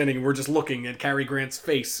 standing, and we're just looking at Cary Grant's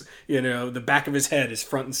face. The back of his head is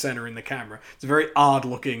front and center in the camera. It's a very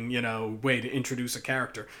odd-looking, way to introduce a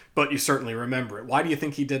character, but you certainly remember it. Why do you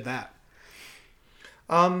think he did that?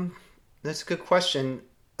 That's a good question.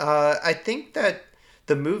 I think that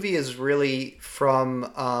the movie is really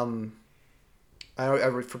from I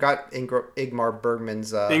forgot Ingrid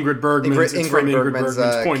Bergman's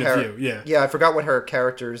point of view. Yeah. Yeah, I forgot what her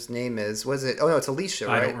character's name is. Was it? Oh no, it's Alicia,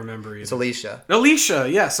 right? I don't remember either. It's Alicia. Alicia,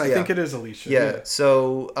 yes, I think it is Alicia. Yeah.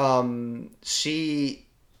 So I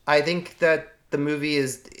think that the movie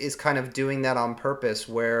is kind of doing that on purpose,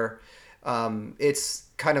 where it's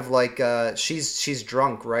kind of like she's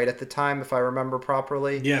drunk right at the time, if I remember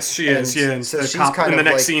properly. Yes, she is. Yeah, and so in the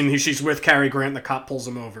next scene, she's with Cary Grant, and the cop pulls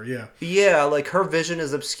him over. Yeah. Yeah, like her vision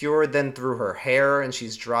is obscured then through her hair, and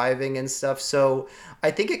she's driving and stuff. So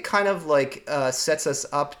I think it kind of like sets us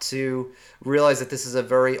up to realize that this is a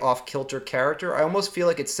very off-kilter character. I almost feel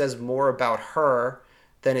like it says more about her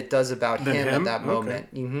than it does about him at that moment.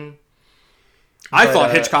 Okay. Mm-hmm. I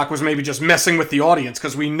thought Hitchcock was maybe just messing with the audience,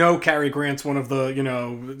 because we know Cary Grant's one of the,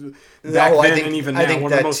 back then and even now,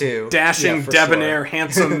 one of the most dashing, debonair,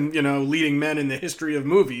 handsome, leading men in the history of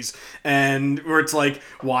movies. And where it's like,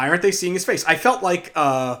 why aren't they seeing his face? I felt like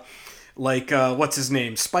what's his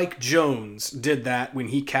name? Spike Jonze did that when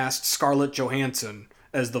he cast Scarlett Johansson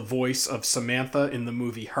as the voice of Samantha in the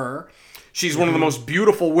movie Her. She's one of the most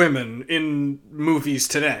beautiful women in movies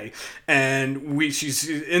today. And she's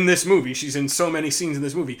in this movie. She's in so many scenes in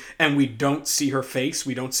this movie. And we don't see her face.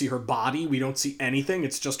 We don't see her body. We don't see anything.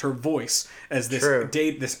 It's just her voice as this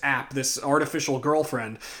this artificial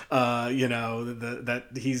girlfriend, that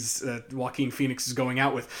Joaquin Phoenix is going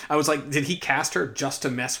out with. I was like, did he cast her just to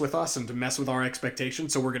mess with us and to mess with our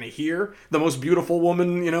expectations? So we're going to hear the most beautiful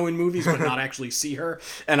woman, in movies, but not actually see her.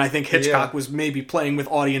 And I think Hitchcock was maybe playing with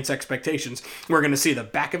audience expectations. We're going to see the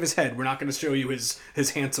back of his head. We're not going to show you his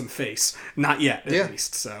handsome face. Not yet, at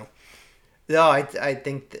least. So, no, I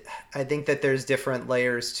think that there's different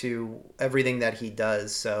layers to everything that he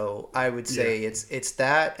does. So I would say it's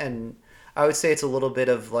that, and I would say it's a little bit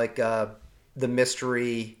of like the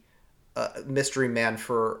mystery man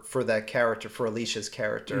for that character, for Alicia's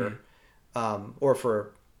character, or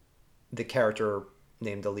for the character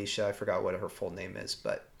named Alicia. I forgot what her full name is,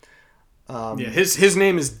 but. His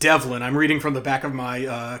name is Devlin. I'm reading from the back of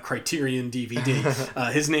my Criterion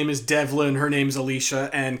DVD. His name is Devlin, her name's Alicia,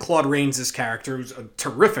 and Claude Rains' character was a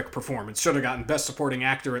terrific performance. Should have gotten Best Supporting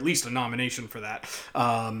Actor, at least a nomination for that.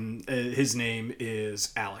 His name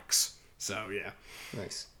is Alex. So, yeah.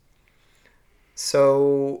 Nice.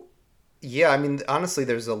 So, yeah, I mean, honestly,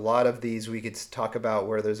 there's a lot of these we could talk about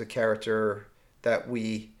where there's a character that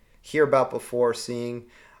we hear about before seeing.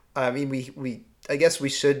 I mean, I guess we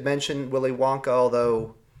should mention Willy Wonka,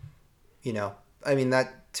 although,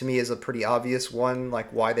 that to me is a pretty obvious one,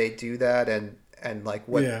 like why they do that and like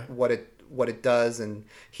what what it does, and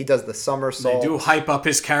he does the somersault. They do hype up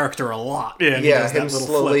his character a lot. Yeah, yeah, him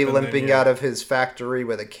slowly limping out of his factory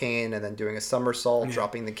with a cane and then doing a somersault,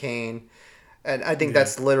 dropping the cane. And I think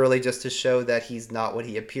that's literally just to show that he's not what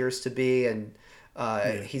he appears to be, and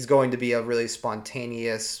he's going to be a really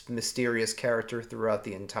spontaneous, mysterious character throughout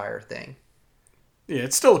the entire thing. Yeah,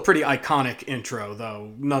 it's still a pretty iconic intro,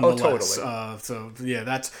 though, nonetheless. Oh, totally.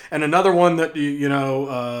 That's... And another one that,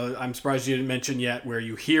 I'm surprised you didn't mention yet, where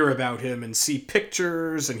you hear about him and see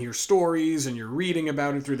pictures and hear stories, and you're reading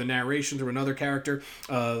about it through the narration through another character.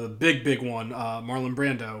 The big one, Marlon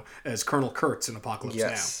Brando, as Colonel Kurtz in Apocalypse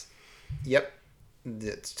Now. Yep.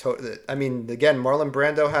 It's I mean, again, Marlon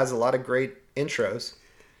Brando has a lot of great intros.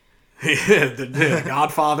 the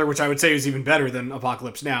Godfather, which I would say is even better than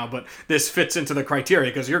Apocalypse Now, but this fits into the criteria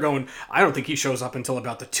because you're going, I don't think he shows up until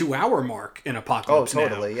about the 2-hour mark in Apocalypse Now. Oh,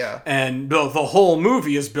 totally, yeah. And the whole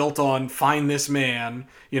movie is built on find this man,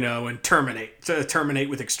 and terminate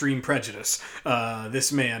with extreme prejudice.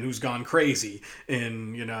 This man who's gone crazy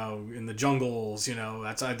in the jungles, they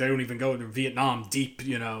don't even go to Vietnam deep,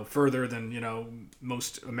 further than,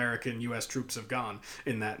 most American U.S. troops have gone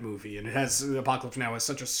in that movie. And Apocalypse Now has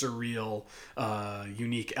such a surreal,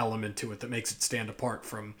 unique element to it that makes it stand apart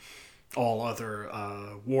from all other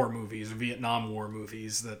war movies, Vietnam War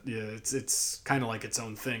movies. That it's kind of like its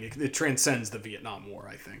own thing. It transcends the Vietnam War,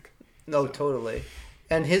 I think. No, totally.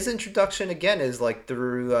 And his introduction again is like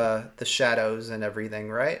through the shadows and everything,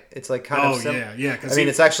 right? It's like kind of yeah. I mean,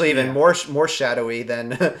 it's actually even more shadowy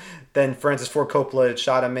than Francis Ford Coppola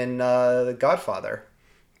shot him in The Godfather.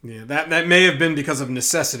 Yeah, that may have been because of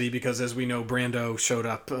necessity, because as we know, Brando showed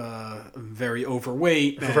up very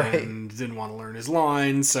overweight and didn't want to learn his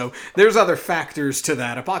lines. So there's other factors to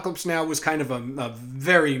that. Apocalypse Now was kind of a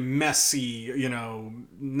very messy,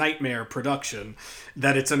 nightmare production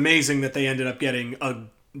that it's amazing that they ended up getting a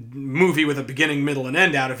movie with a beginning, middle, and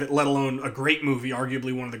end out of it, let alone a great movie,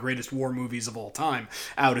 arguably one of the greatest war movies of all time,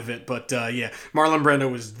 out of it. But Marlon Brando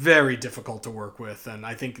was very difficult to work with, and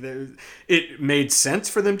I think it made sense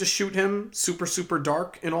for them to shoot him super, super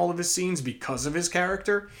dark in all of his scenes because of his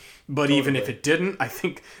character. But even if it didn't, I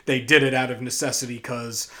think they did it out of necessity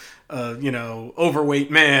because overweight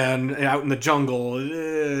man out in the jungle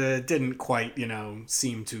didn't quite,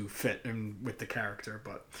 seem to fit in with the character.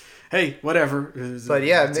 But hey, whatever. But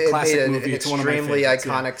yeah, it made an extremely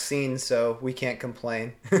iconic scene, so we can't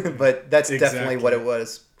complain. But that's definitely what it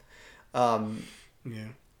was. And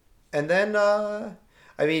then,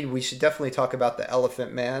 we should definitely talk about the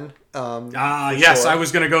Elephant Man. Yes, sure. I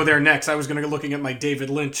was going to go there next. I was going to go looking at my David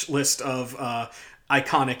Lynch list of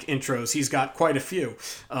iconic intros. He's got quite a few.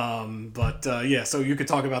 So you could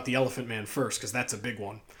talk about the Elephant Man first, because that's a big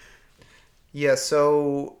one. Yeah,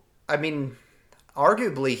 so,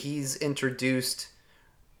 arguably he's introduced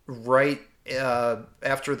right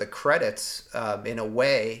after the credits in a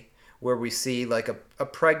way where we see like a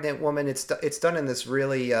pregnant woman. It's done in this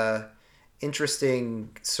really interesting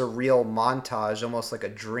surreal montage, almost like a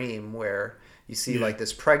dream, where you see like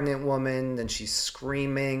this pregnant woman, then she's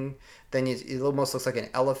screaming, then it almost looks like an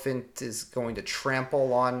elephant is going to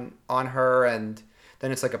trample on her, and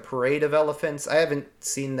then it's like a parade of elephants. I haven't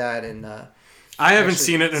seen that in I haven't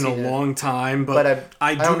seen it in a long time, but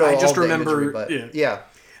I just remember imagery,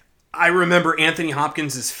 I remember Anthony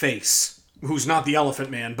Hopkins' face, who's not the Elephant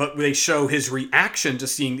Man, but they show his reaction to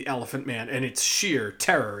seeing the Elephant Man, and it's sheer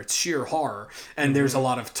terror, it's sheer horror, and there's a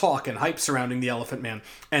lot of talk and hype surrounding the Elephant Man.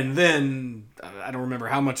 And then, I don't remember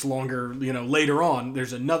how much longer, later on,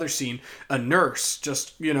 there's another scene, a nurse,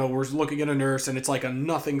 we're looking at a nurse, and it's like a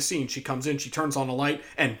nothing scene. She comes in, she turns on a light,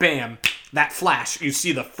 and bam, that flash, you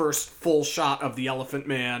see the first full shot of the Elephant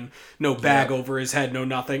Man, no bag over his head, no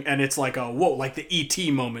nothing, and it's like like the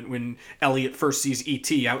E.T. moment when Elliot first sees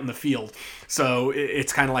E.T. out in the field. So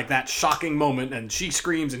it's kind of like that shocking moment, and she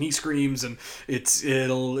screams and he screams, and it's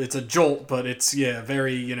a jolt, but it's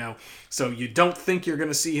very so you don't think you're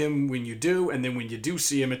gonna see him when you do, and then when you do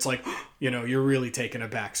see him, it's like you're really taken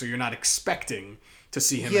aback, so you're not expecting to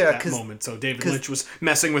see him at that moment. So David Lynch was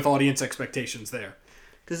messing with audience expectations there.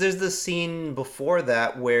 Because there's this scene before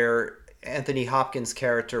that where Anthony Hopkins'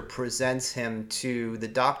 character presents him to the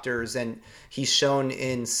doctors, and he's shown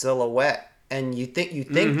in silhouette, and you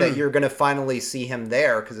think that you're going to finally see him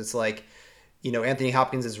there, because it's like, Anthony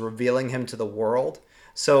Hopkins is revealing him to the world.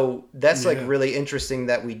 So that's like really interesting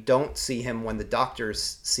that we don't see him when the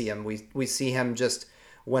doctors see him. We see him just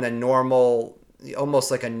when a normal,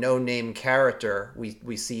 almost like a no-name character,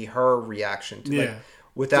 we see her reaction to it.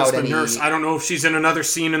 Without just the any nurse. I don't know if she's in another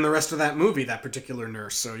scene in the rest of that movie, that particular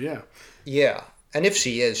nurse. So yeah. Yeah. And if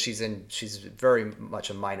she is, she's very much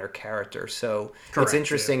a minor character. So it's Correct,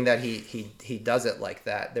 interesting that he does it like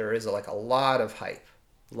that. There is like a lot of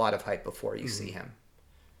hype, before you see him.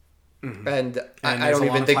 And I don't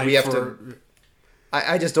even think we have to.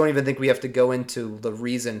 I just don't even think we have to go into the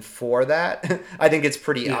reason for that. I think it's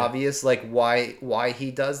pretty obvious, like why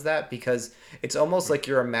he does that, because it's almost like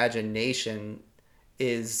your imagination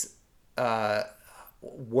is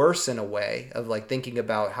worse in a way of like thinking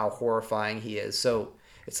about how horrifying he is. So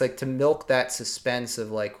it's like to milk that suspense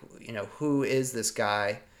of like, who is this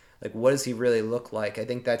guy? Like, what does he really look like? I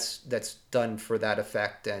think that's done for that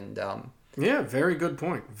effect. And yeah, very good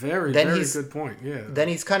point. Very good point. Yeah. Then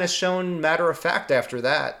he's kind of shown matter of fact after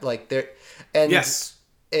that. Like there, and yes,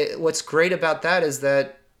 what's great about that is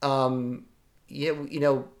that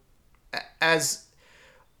as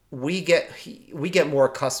we get more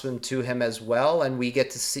accustomed to him as well, and we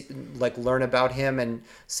get to see, like, learn about him and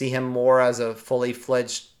see him more as a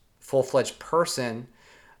full-fledged person.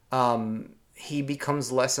 He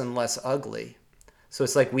becomes less and less ugly. So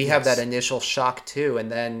it's like we have that initial shock too,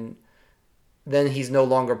 and then he's no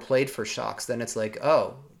longer played for shocks. Then it's like,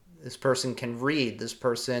 oh, this person can read, this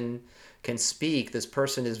person can speak, this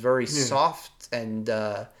person is very soft and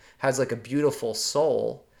has like a beautiful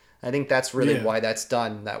soul. I think that's really why that's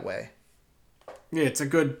done that way. Yeah, it's a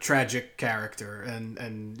good tragic character,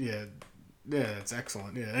 and yeah, it's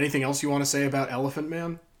excellent. Yeah, anything else you want to say about Elephant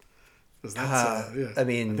Man? 'Cause that's, I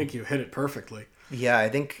think you hit it perfectly. Yeah, I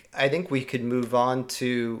think we could move on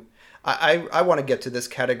to. I want to get to this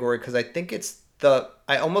category because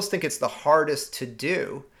I almost think it's the hardest to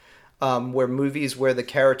do, where movies where the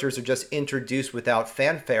characters are just introduced without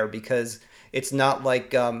fanfare, because it's not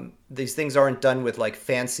like these things aren't done with like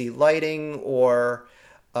fancy lighting or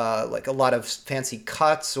like a lot of fancy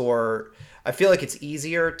cuts, or I feel like it's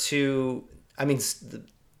easier to. I mean,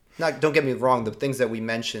 don't get me wrong. The things that we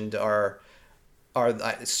mentioned are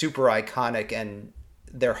super iconic and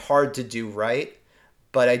they're hard to do right.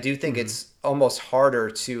 But I do think it's almost harder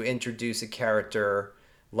to introduce a character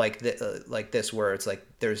like this, where it's like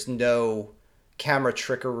there's no camera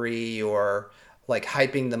trickery or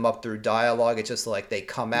hyping them up through dialogue. It's just like they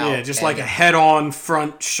come out. Yeah, just like a head-on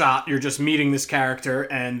front shot. You're just meeting this character,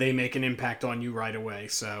 and they make an impact on you right away.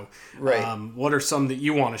 So, right. What are some that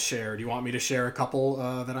you want to share? Do you want me to share a couple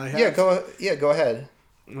that I have? Go ahead.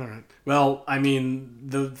 All right. Well, I mean,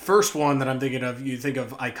 the first one that I'm thinking of, you think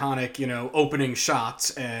of iconic, opening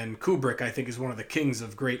shots, and Kubrick, I think, is one of the kings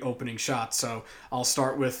of great opening shots. So I'll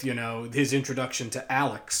start with, his introduction to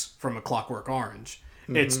Alex from A Clockwork Orange.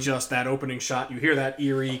 It's just that opening shot. You hear that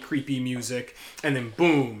eerie, creepy music, and then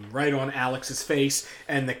boom, right on Alex's face,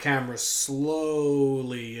 and the camera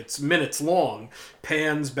slowly, it's minutes long,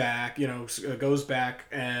 pans back, goes back,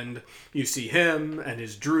 and you see him and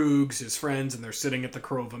his droogs, his friends, and they're sitting at the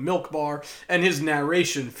Korova Milk Bar, and his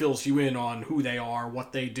narration fills you in on who they are,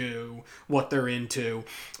 what they do, what they're into.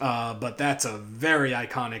 But that's a very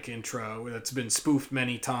iconic intro that's been spoofed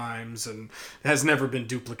many times and has never been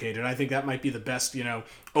duplicated. I think that might be the best,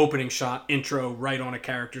 opening shot intro right on a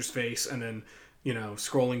character's face, and then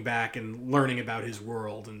scrolling back and learning about his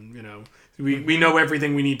world, and we know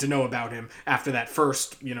everything we need to know about him after that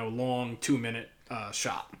first long 2-minute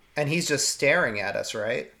shot. And he's just staring at us,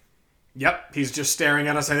 right? Yep, he's just staring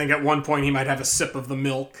at us. I think at one point he might have a sip of the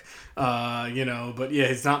milk, but yeah,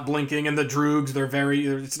 he's not blinking. And the droogs,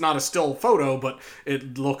 it's not a still photo, but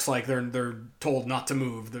it looks like they're told not to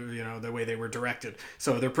move, the way they were directed.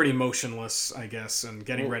 So they're pretty motionless, I guess, and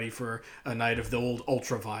getting ready for a night of the old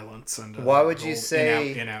ultra-violence. And why would you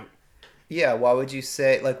say... In out. Yeah, why would you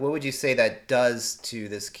say, what would you say that does to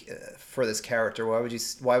this, for this character? Why would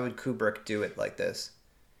Kubrick do it like this?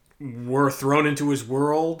 We're thrown into his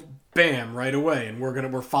world, bam, right away, and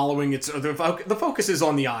we're following it. The focus is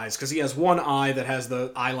on the eyes, because he has one eye that has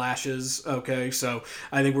the eyelashes. Okay, so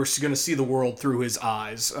I think we're going to see the world through his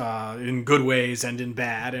eyes, in good ways and in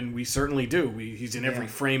bad, and we certainly do. He's in every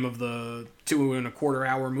frame of the 2.25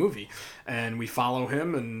 hour movie, and we follow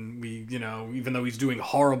him, and we, even though he's doing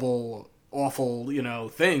horrible, awful,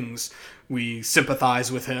 things, we sympathize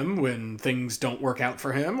with him when things don't work out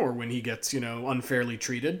for him, or when he gets, unfairly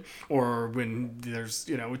treated, or when there's,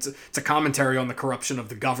 it's a commentary on the corruption of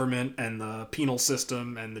the government and the penal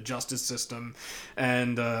system and the justice system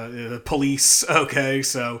and the police. Okay,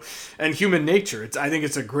 so, and human nature. I think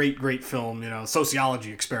it's a great film,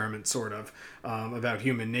 sociology experiment sort of. About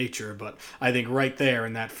human nature, but I think right there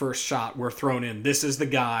in that first shot, we're thrown in. This is the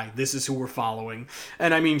guy. This is who we're following.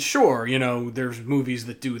 And I mean, sure, there's movies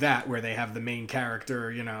that do that where they have the main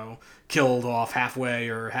character, killed off halfway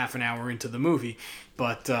or half an hour into the movie.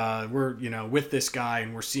 But we're, with this guy,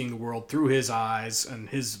 and we're seeing the world through his eyes and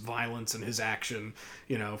his violence and his action,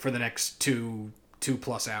 for the next two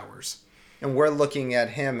plus hours. And we're looking at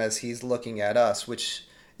him as he's looking at us, which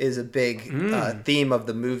is a big theme of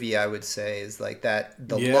the movie, I would say, is like that,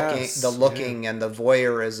 the looking and the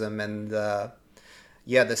voyeurism and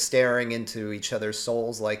the staring into each other's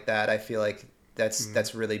souls like that. I feel like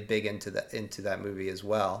that's really big into that movie as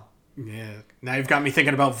well. Yeah. Now you've got me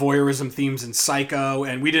thinking about voyeurism themes in Psycho,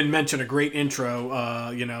 and we didn't mention a great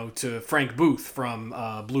intro, to Frank Booth from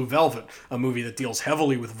Blue Velvet, a movie that deals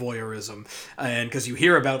heavily with voyeurism. And because you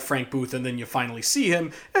hear about Frank Booth and then you finally see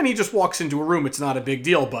him, and he just walks into a room. It's not a big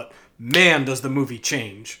deal, but man, does the movie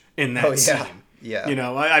change in that scene. Yeah.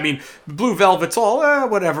 I mean, Blue Velvet's all,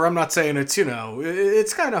 whatever. I'm not saying it's,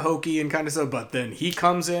 it's kind of hokey and kind of so, but then he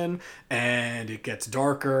comes in and it gets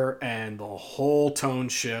darker and the whole tone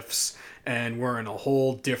shifts and we're in a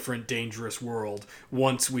whole different dangerous world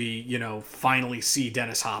once we, finally see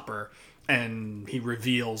Dennis Hopper and he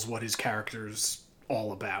reveals what his character's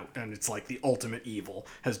all about. And it's like the ultimate evil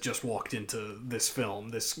has just walked into this film,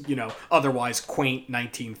 this, otherwise quaint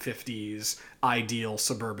 1950s ideal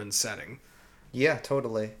suburban setting. Yeah,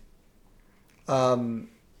 totally.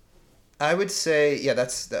 I would say,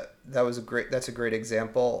 that's a great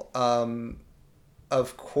example.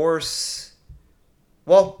 Of course,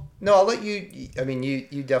 well, no, I'll let you. I mean,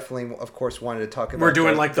 you definitely, of course, wanted to talk about. We're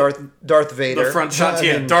doing Darth Vader, the front shots.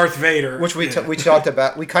 Darth Vader, which we talked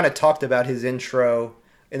about. We kind of talked about his intro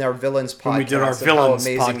in our villains podcast. When we did our villains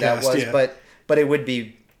how amazing podcast, that was, but it would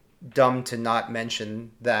be dumb to not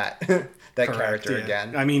mention that. Correct, character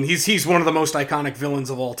again. I mean, he's one of the most iconic villains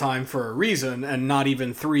of all time for a reason, and not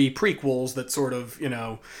even 3 prequels that sort of,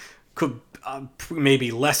 could maybe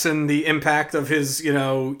lessen the impact of his,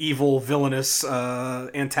 evil, villainous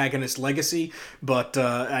antagonist legacy. But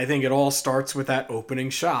I think it all starts with that opening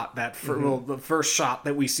shot, the first shot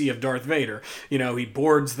that we see of Darth Vader. He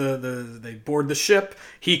boards they board the ship.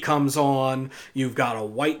 He comes on. You've got a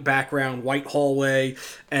white background, white hallway,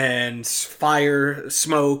 and fire,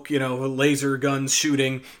 smoke, laser guns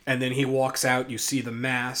shooting. And then he walks out. You see the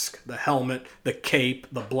mask, the helmet, the cape,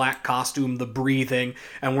 the black costume, the breathing.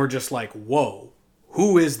 And we're just like, whoa,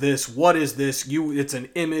 who is this? What is this? It's an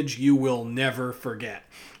image you will never forget.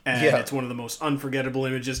 And it's one of the most unforgettable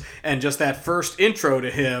images. And just that first intro to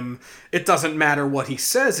him, it doesn't matter what he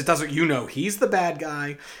says. It doesn't, he's the bad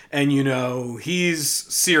guy and he's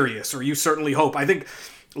serious, or you certainly hope. I think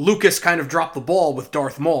Lucas kind of dropped the ball with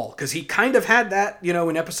Darth Maul, because he kind of had that,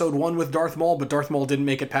 in episode 1 with Darth Maul, but Darth Maul didn't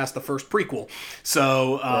make it past the first prequel.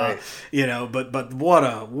 So, right. But what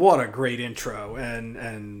a great intro.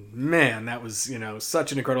 And man, that was,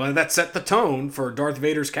 such an incredible, and that set the tone for Darth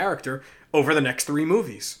Vader's character over the next 3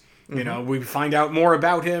 movies. Mm-hmm. We find out more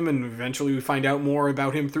about him, and eventually we find out more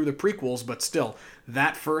about him through the prequels, but still,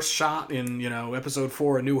 that first shot in, episode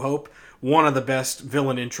 4, A New Hope, one of the best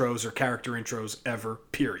villain intros or character intros ever,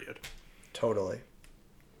 period. Totally.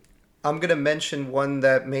 I'm going to mention one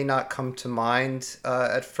that may not come to mind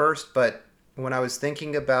at first, but when I was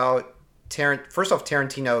thinking about first off,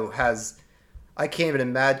 Tarantino has, I can't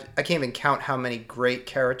even count how many great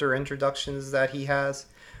character introductions that he has.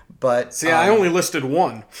 But see, I only listed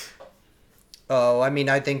one. Oh, I mean,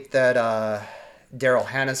 I think that Daryl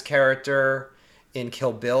Hannah's character in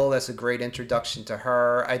Kill Bill, that's a great introduction to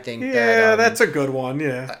her. I think that's a good one.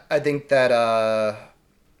 Yeah, I think that I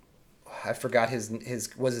forgot his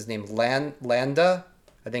was his name Landa.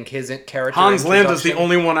 I think his character Hans Landa's the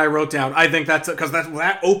only one I wrote down. I think that's because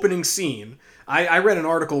that opening scene. I read an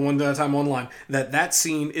article one time online that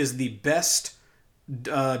scene is the best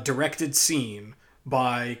directed scene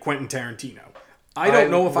by Quentin Tarantino. I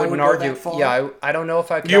don't know if I would argue that far. Yeah, I don't know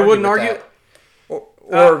if I could. You wouldn't argue,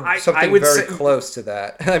 or something very close to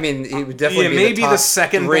that. I mean, it would definitely be maybe the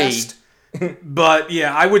second 3. best. But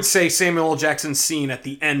yeah, I would say Samuel L. Jackson's scene at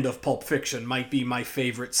the end of Pulp Fiction might be my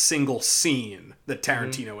favorite single scene that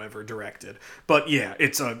Tarantino ever directed. But yeah,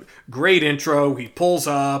 it's a great intro. He pulls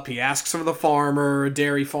up, he asks for the farmer,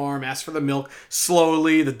 dairy farm, asks for the milk.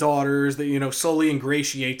 Slowly, the daughters, slowly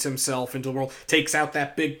ingratiates himself into the world, takes out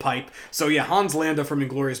that big pipe. So yeah, Hans Landa from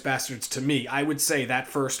Inglourious Basterds, to me, I would say that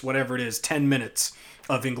first, whatever it is, 10 minutes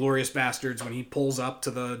of Inglourious Bastards when he pulls up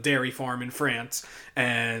to the dairy farm in France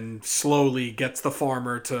and slowly gets the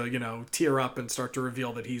farmer to, tear up and start to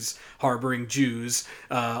reveal that he's harboring Jews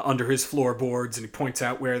under his floorboards, and he points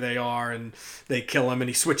out where they are, and they kill him, and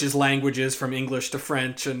he switches languages from English to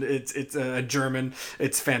French, and it's German.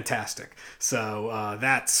 It's fantastic. So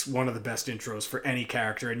that's one of the best intros for any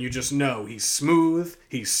character, and you just know he's smooth,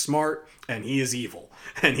 he's smart, and he is evil,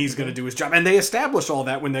 and he's going to do his job. And they establish all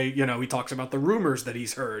that when they, he talks about the rumors that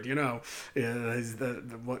he's heard,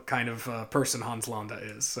 what kind of person Hans Landa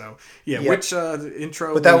is. So, which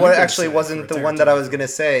intro... But that one actually wasn't the one that I was going to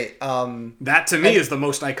say. That, to me, is the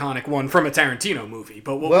most iconic one from a Tarantino movie.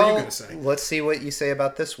 But what were you going to say? Let's see what you say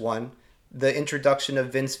about this one. The introduction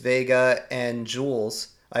of Vince Vega and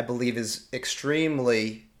Jules, I believe, is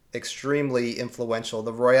extremely, extremely influential.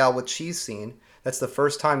 The Royale with Cheese scene. That's the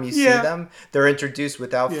first time you see them. They're introduced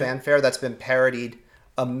without fanfare. That's been parodied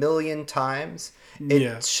a million times.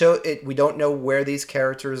 We don't know where these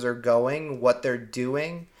characters are going, what they're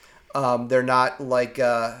doing. They're not like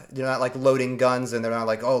loading guns, and they're not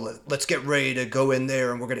like, oh, let's get ready to go in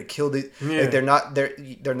there and we're gonna kill the. Like, they're not like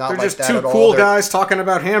that at all. They're just two cool guys talking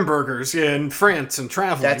about hamburgers in France and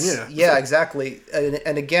traveling. Exactly.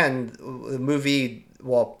 And again, the movie.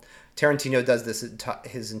 Well, Tarantino does this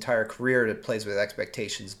his entire career. It plays with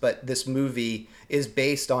expectations, but this movie is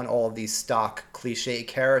based on all of these stock cliche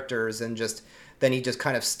characters, and then he just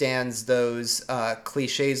kind of stands those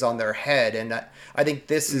cliches on their head. And I think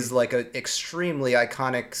this is like an extremely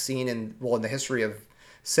iconic scene in the history of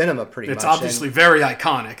cinema, pretty much. It's obviously very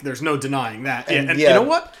iconic. There's no denying that. And you know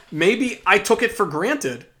what? Maybe I took it for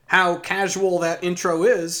granted how casual that intro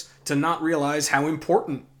is to not realize how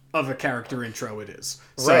important of a character intro it is.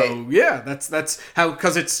 So that's how,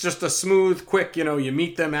 because it's just a smooth, quick, you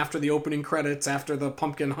meet them after the opening credits, after the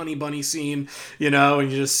pumpkin honey bunny scene,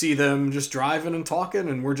 and you just see them just driving and talking,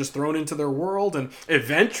 and we're just thrown into their world, and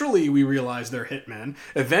eventually we realize they're hitmen.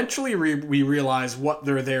 Eventually we realize what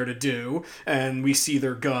they're there to do, and we see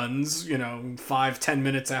their guns, 5-10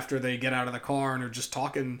 minutes after they get out of the car and are just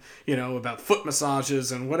talking, about foot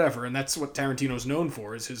massages and whatever. And that's what Tarantino's known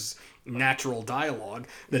for, is his natural dialogue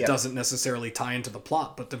that doesn't necessarily tie into the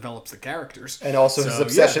plot but develops the characters, and also his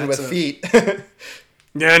obsession with feet.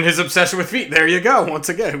 And his obsession with feet, there you go. Once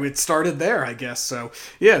again, it started there, I guess. So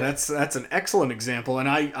that's an excellent example, and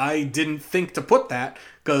I didn't think to put that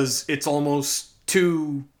because it's almost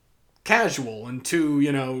too casual and too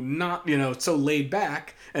not so laid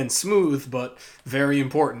back and smooth, but very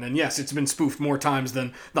important. And yes, it's been spoofed more times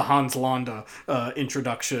than the Hans Landa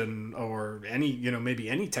introduction, or any maybe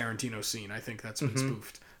any Tarantino scene. I think that's been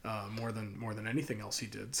spoofed more than anything else he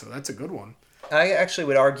did. So that's a good one. I actually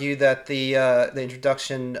would argue that the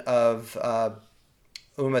introduction of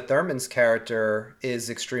Uma Thurman's character is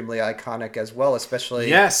extremely iconic as well,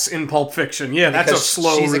 especially in Pulp Fiction. Yeah, that's a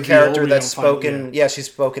slow. She's a character that's spoken. She's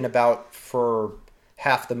spoken about for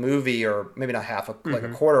half the movie, or maybe not half, like a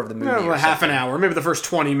quarter of the movie, or half an hour, maybe the first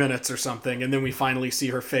 20 minutes or something, and then we finally see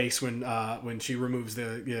her face when she removes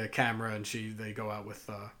the camera and they go out with.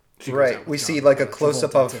 We see like a close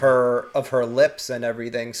up of her lips and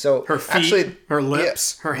everything. So her feet, her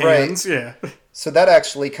lips, her hands. Right. Yeah. So that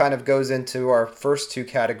actually kind of goes into our first two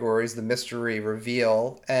categories: the mystery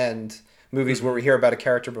reveal and movies where we hear about a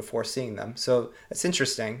character before seeing them. So it's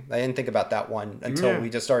interesting. I didn't think about that one until we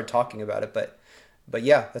just started talking about it, but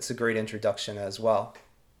yeah, that's a great introduction as well.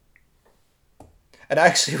 And I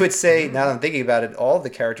actually would say, now that I'm thinking about it, all the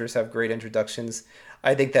characters have great introductions.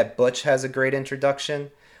 I think that Butch has a great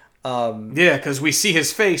introduction. Because we see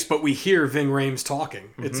his face, but we hear Ving Rhames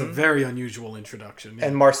talking. It's a very unusual introduction. Yeah.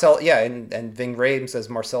 And Marcel, and Ving Rhames as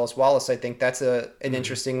Marcellus Wallace, I think that's an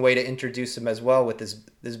interesting way to introduce him as well, with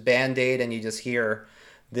this Band-Aid, and you just hear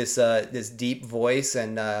this deep voice,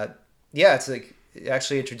 and it's like, it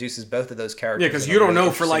actually introduces both of those characters. Yeah, because you don't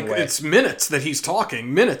know for it's minutes that he's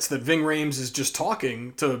talking, minutes that Ving Rhames is just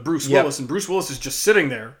talking to Bruce Willis, and Bruce Willis is just sitting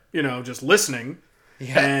there, just listening.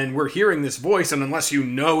 Yeah. And we're hearing this voice, and unless you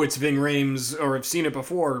know it's Ving Rhames or have seen it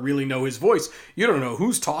before or really know his voice, you don't know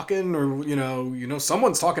who's talking, or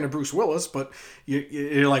someone's talking to Bruce Willis, but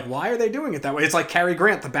you're like, why are they doing it that way? It's like Cary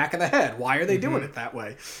Grant, the back of the head. Why are they doing it that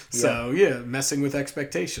way? So messing with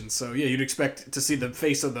expectations. So you'd expect to see the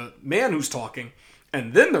face of the man who's talking,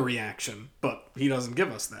 and then the reaction, but he doesn't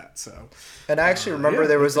give us that. So, and I actually remember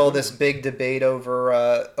there was all this big debate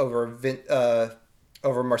over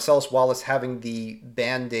Marcellus Wallace having the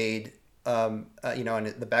Band-Aid, in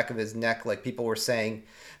the back of his neck. Like, people were saying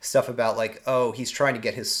stuff about, like, oh, he's trying to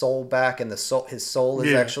get his soul back, and his soul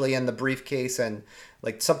is actually in the briefcase, and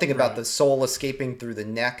like something about the soul escaping through the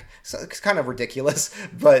neck. So it's kind of ridiculous,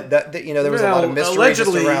 but there was a lot of mystery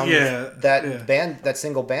just around that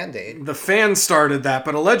single Band-Aid. The fans started that,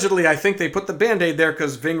 but allegedly I think they put the Band-Aid there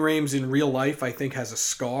because Ving Rhames in real life I think has a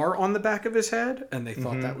scar on the back of his head, and they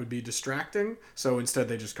thought that would be distracting. So instead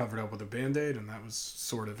they just covered up with a Band-Aid, and that was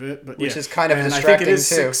sort of it. But which is kind of and distracting too. I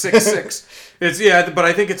think it is 666. But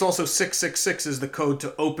I think it's also 666 is the code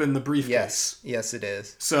to open the briefcase. Yes, it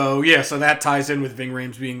is. So so that ties in with Ving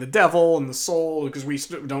Rhames being the devil and the soul, because we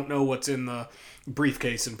don't know what's in the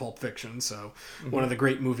briefcase in Pulp Fiction. So one of the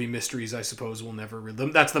great movie mysteries, I suppose, we'll never read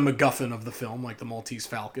them. That's the MacGuffin of the film, like the Maltese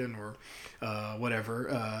Falcon or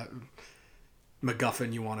whatever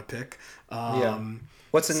MacGuffin you want to pick.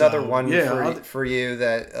 What's another one for you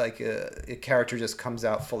that like a character just comes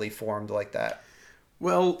out fully formed like that?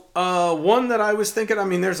 Well, one that I was thinking, I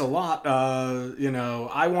mean, there's a lot,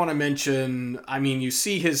 I want to mention, I mean, you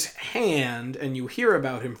see his hand and you hear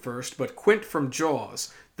about him first, but Quint from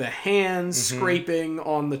Jaws, the hand scraping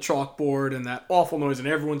on the chalkboard and that awful noise, and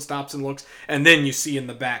everyone stops and looks, and then you see in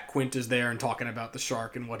the back Quint is there and talking about the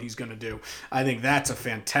shark and what he's going to do. I think that's a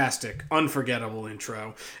fantastic, unforgettable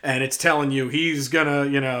intro, and it's telling you he's going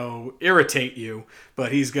to, irritate you,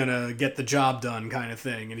 but he's going to get the job done kind of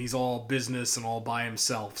thing, and he's all business and all by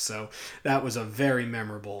himself. So that was a very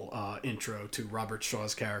memorable intro to Robert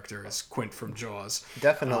Shaw's character as Quint from Jaws.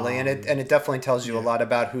 Definitely, and it definitely tells you a lot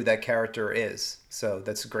about who that character is. So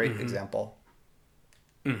that's a great example.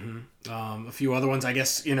 A few other ones, I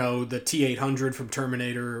guess, the T-800 from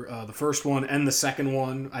Terminator, the first one and the second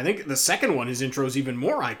one. I think the second one, his intro is even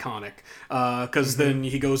more iconic because then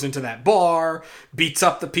he goes into that bar, beats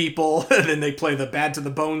up the people, and then they play the Bad to the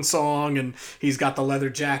Bone song, and he's got the leather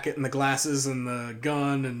jacket and the glasses and the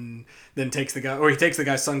gun, and then he takes the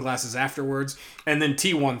guy's sunglasses afterwards, and then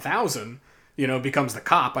T-1000 becomes the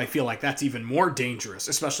cop. I feel like that's even more dangerous,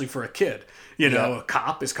 especially for a kid. A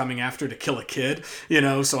cop is coming after to kill a kid,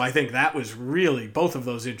 so I think that was really, both of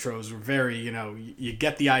those intros were very, you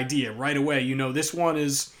get the idea right away. This one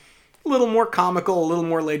is a little more comical, a little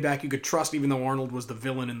more laid back. You could trust, even though Arnold was the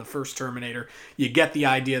villain in the first Terminator, you get the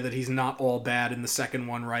idea that he's not all bad in the second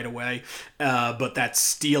one right away. But that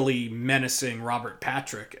steely, menacing Robert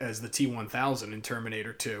Patrick as the T-1000 in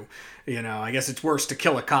Terminator 2. I guess it's worse to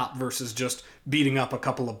kill a cop versus just beating up a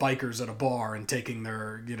couple of bikers at a bar and taking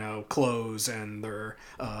their, clothes and their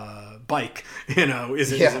bike,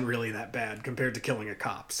 isn't really that bad compared to killing a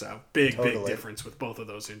cop. So big difference with both of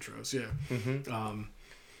those intros. Yeah.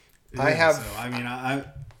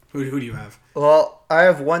 Who do you have? Well, I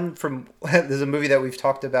have one from, there's a movie that we've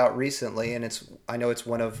talked about recently, and I know it's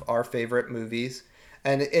one of our favorite movies,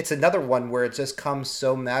 and it's another one where it just comes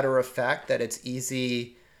so matter of fact that it's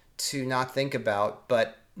easy to not think about,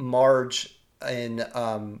 but Marge in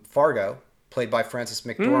Fargo, played by Frances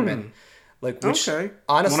McDormand, honestly,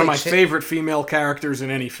 one of my favorite female characters in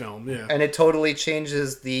any film. Yeah, and it totally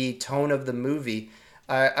changes the tone of the movie.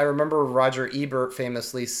 I remember Roger Ebert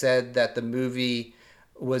famously said that the movie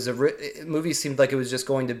seemed like it was just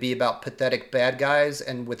going to be about pathetic bad guys,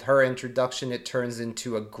 and with her introduction, it turns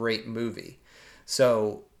into a great movie.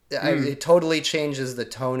 So it totally changes the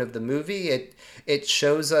tone of the movie. It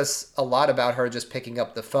shows us a lot about her just picking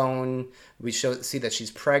up the phone. We see that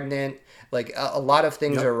she's pregnant. Like a lot of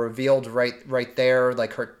things are revealed right there.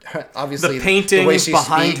 Like her obviously the paintings the way she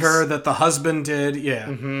behind speaks. her that the husband did. Yeah.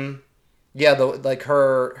 Mm-hmm. Yeah,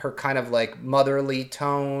 her kind of like motherly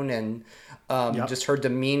tone and just her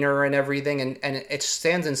demeanor and everything, and it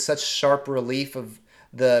stands in such sharp relief of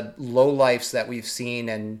the lowlifes that we've seen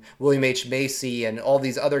and William H. Macy and all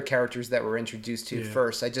these other characters that were introduced to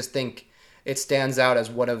first. I just think it stands out as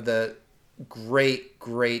one of the great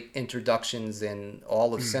introductions in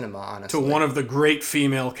all of cinema, honestly. To one of the great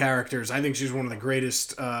female characters. I think she's one of the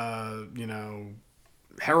greatest,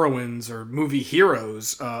 heroines or movie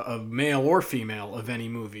heroes of male or female of any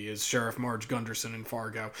movie is Sheriff Marge Gunderson in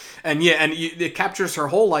Fargo. And it captures her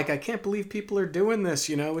whole, like, I can't believe people are doing this,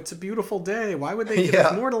 it's a beautiful day. Why would they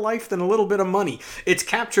give more to life than a little bit of money? It's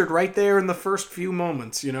captured right there in the first few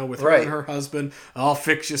moments, with her and her husband. I'll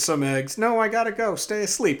fix you some eggs. No, I gotta go. Stay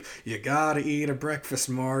asleep. You gotta eat a breakfast,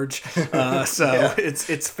 Marge.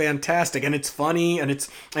 It's fantastic, and it's funny, and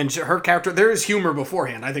her character, there is humor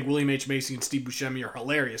beforehand. I think William H. Macy and Steve Buscemi are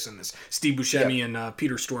hilarious in this. Steve Buscemi and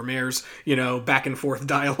Peter Stormare's, back and forth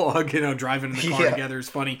dialogue, driving in the car together is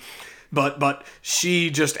funny. but she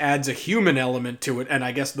just adds a human element to it, and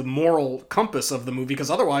I guess the moral compass of the movie,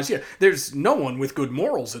 because otherwise, yeah, there's no one with good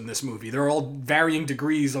morals in this movie. They're all varying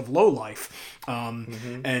degrees of low life.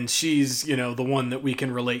 And she's, the one that we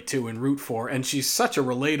can relate to and root for, and she's such a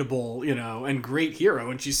relatable, and great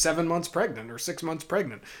hero, and she's 7 months pregnant or 6 months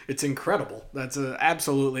pregnant. It's incredible. That's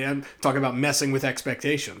absolutely, I'm talking about messing with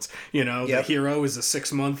expectations. The hero is a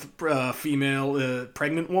 6-month female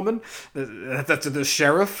pregnant woman. That's the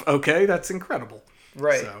sheriff. Okay, that's incredible.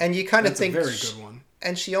 Right, So, and you kind of that's a think, very good one.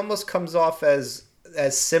 and she almost comes off as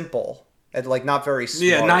simple and like not very smart,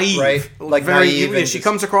 Yeah, naive. right? Like very, naive. she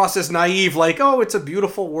comes across as naive, like, oh, it's a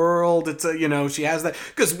beautiful world. It's a, she has that.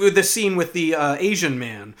 Because with the scene with the Asian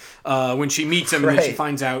man, when she meets him and then she Right.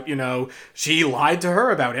 finds out, she lied to her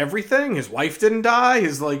about everything. His wife didn't die.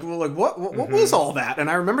 He's like, what was all that? And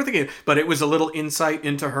I remember thinking, but it was a little insight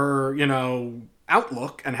into her,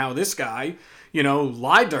 outlook and how this guy,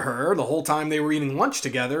 lied to her the whole time they were eating lunch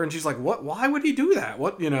together. And she's like, what? Why would he do that?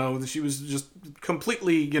 What, she was just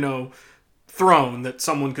completely, thrown that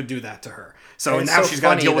someone could do that to her. So And now so she's got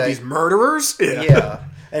to funny deal with that- these murderers. Yeah.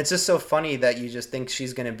 And it's just so funny that you just think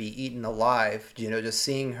she's going to be eaten alive, just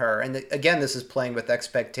seeing her. And again, this is playing with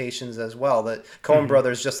expectations as well. The Coen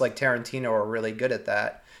brothers, just like Tarantino, are really good at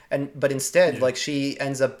that. But instead, like, she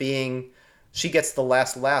ends up she gets the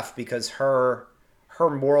last laugh because her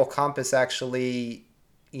moral compass actually,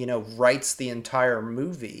 writes the entire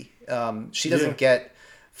movie. She doesn't get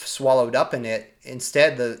swallowed up in it.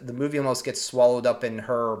 Instead, the movie almost gets swallowed up in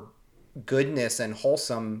her goodness and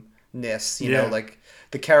wholesomeness. Like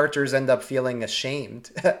the characters end up feeling ashamed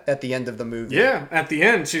at the end of the movie. Yeah, at the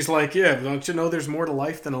end, she's like, yeah, don't you know there's more to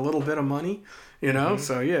life than a little bit of money?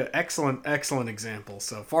 So yeah, excellent example.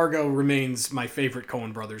 So Fargo remains my favorite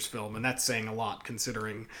Coen Brothers film, and that's saying a lot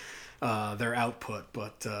considering their output.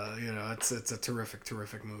 But it's a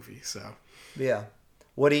terrific movie. So Yeah.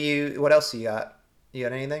 What else you got? You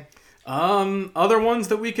got anything? Other ones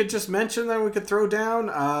that we could just mention that we could throw down,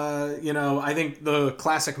 I think the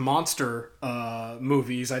classic monster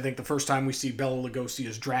movies. I think the first time we see Bela Lugosi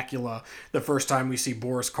as Dracula, the first time we see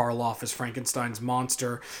Boris Karloff as Frankenstein's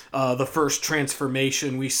monster, the first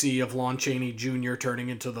transformation we see of Lon Chaney Jr. turning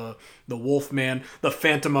into the Wolfman, the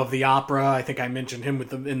Phantom of the Opera. I think I mentioned him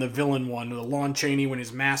in the villain one, the Lon Chaney when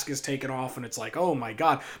his mask is taken off and it's like, oh my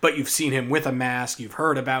god, but you've seen him with a mask, you've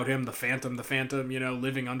heard about him, the Phantom,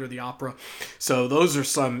 living under the opera. So those are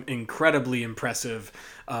some incredibly impressive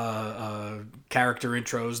character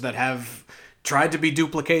intros that have tried to be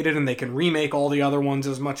duplicated, and they can remake all the other ones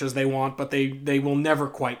as much as they want, but they will never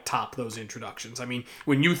quite top those introductions. I mean,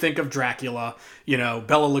 when you think of Dracula,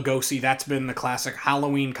 Bela Lugosi, that's been the classic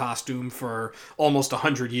Halloween costume for almost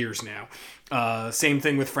 100 years now. Same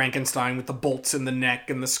thing with Frankenstein, with the bolts in the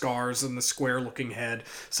neck and the scars and the square-looking head.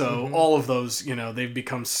 So all of those, they've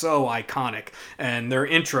become so iconic, and their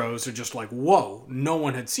intros are just like, whoa, no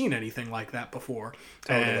one had seen anything like that before.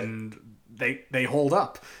 Totally. And they hold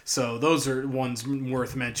up. So those are ones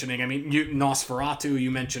worth mentioning. I mean, Nosferatu, you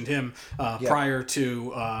mentioned him prior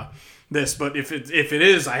to this, but if it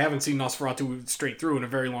is, I haven't seen Nosferatu straight through in a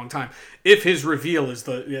very long time. If his reveal is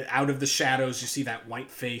out of the shadows, you see that white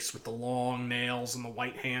face with the long nails and the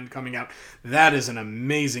white hand coming out. That is an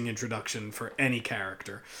amazing introduction for any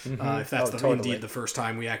character. If that's indeed the first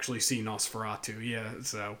time we actually see Nosferatu. Yeah,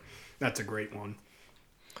 so that's a great one.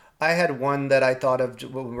 I had one that I thought of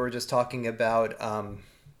when we were just talking about, John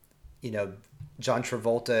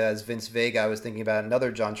Travolta as Vince Vega. I was thinking about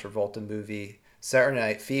another John Travolta movie, Saturday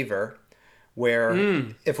Night Fever, where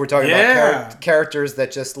if we're talking about characters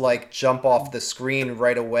that just like jump off the screen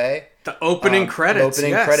right away. The opening credits.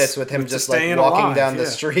 Credits with him just like walking down the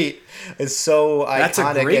street is so iconic. That's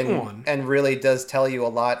a great one. And really does tell you a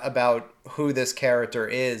lot about who this character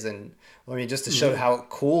is, and just to show how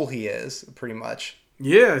cool he is, pretty much.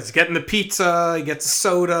 Yeah, he's getting the pizza, he gets a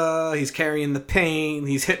soda, he's carrying the paint,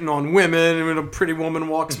 he's hitting on women, and when a pretty woman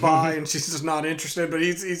walks by and she's just not interested, but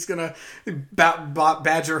he's going to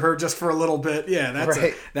badger her just for a little bit. Yeah,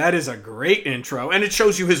 that is a great intro. And it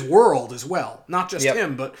shows you his world as well. Not just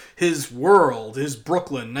him, but his world, his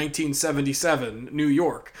Brooklyn, 1977, New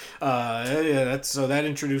York. So that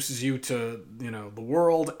introduces you to, the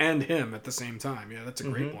world and him at the same time. Yeah, that's a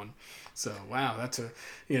great one. So, wow, that's a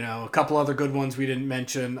couple other good ones we didn't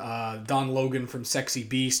mention. Don Logan from Sexy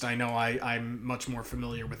Beast. I know I'm much more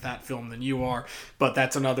familiar with that film than you are, but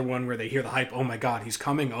that's another one where they hear the hype. Oh my God, he's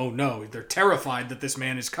coming. Oh no, they're terrified that this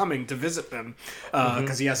man is coming to visit them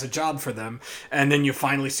because he has a job for them. And then you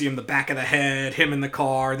finally see him the back of the head, him in the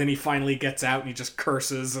car. Then he finally gets out and he just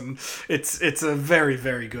curses, and it's a very,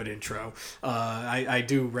 very good intro. I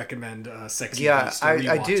do recommend Sexy Beast.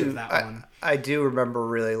 I do. Of that one. I do remember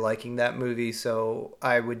really liking that movie, so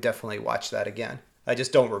I would definitely watch that again. I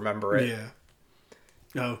just don't remember it. Yeah.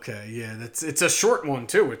 Okay, yeah, it's a short one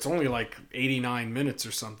too. It's only like 89 minutes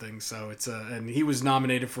or something. So and he was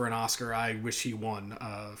nominated for an Oscar. I wish he won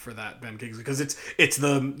for that, Ben Kingsley, because it's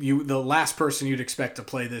the last person you'd expect to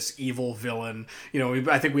play this evil villain.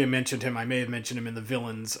 I think we mentioned him. I may have mentioned him in the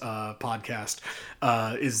Villains podcast.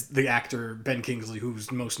 Is the actor Ben Kingsley,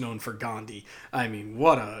 who's most known for Gandhi. I mean,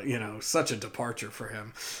 what such a departure for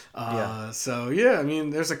him. So yeah, I mean,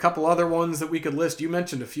 there's a couple other ones that we could list. You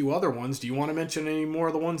mentioned a few other ones. Do you want to mention any more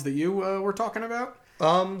of the ones that you were talking about?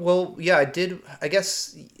 Well, yeah, I did. I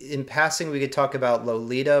guess in passing we could talk about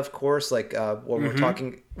Lolita, of course, like when we're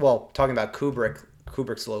talking about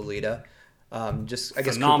Kubrick's Lolita. I guess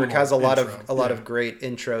Phenomenal Kubrick has a lot of great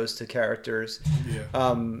intros to characters.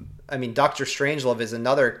 Yeah. I mean, Dr. Strangelove is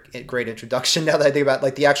another great introduction. Now that I think about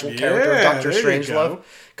like the actual character of Dr. Strangelove,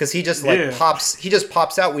 because he just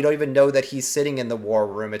pops out. We don't even know that he's sitting in the war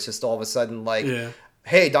room. It's just all of a sudden like. Yeah.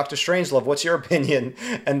 Hey, Dr. Strangelove, what's your opinion?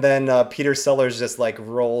 And then Peter Sellers just like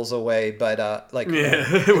rolls away, but with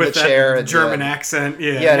the chair, German accent.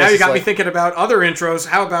 Yeah. Now you got me thinking about other intros.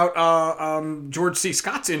 How about George C.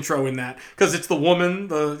 Scott's intro in that? Because it's the woman,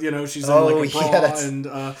 she's in like a bra, and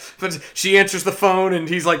but she answers the phone, and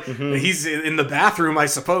he's like, he's in the bathroom, I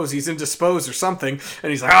suppose. He's indisposed or something, and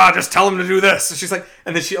he's like, just tell him to do this. And she's like,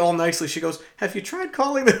 and then she goes, have you tried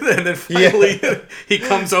calling them? And then finally he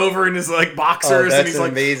comes over in his like boxers, and he's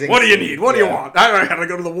like, amazing. What do you need? What do you want? I gotta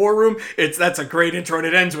go to the war room. That's a great intro, and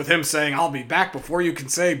it ends with him saying, I'll be back before you can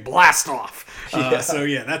say blast off. So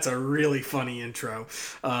that's a really funny intro.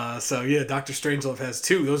 Dr. Strangelove has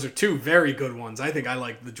two. Those are two very good ones. I think I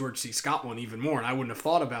like the George C. Scott one even more, and I wouldn't have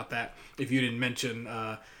thought about that if you didn't mention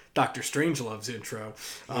Dr. Strangelove's intro.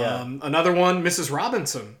 Another one, Mrs.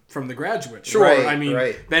 Robinson from The Graduate. Sure,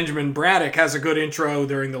 right, Benjamin Braddock has a good intro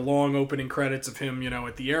during the long opening credits of him,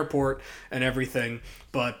 at the airport and everything.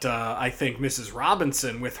 But I think Mrs.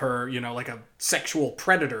 Robinson with her, like a sexual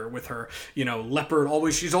predator with her,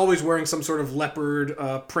 leopard. She's always wearing some sort of leopard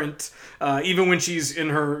print. Even when she's in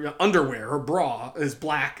her underwear, her bra is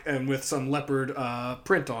black and with some leopard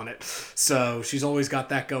print on it. So she's always got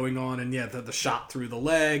that going on. And the shot through the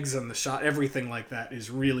legs and the shot, everything like that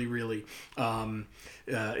is really, really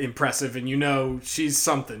impressive. And she's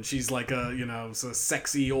something. She's like a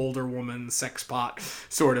sexy older woman, sex pot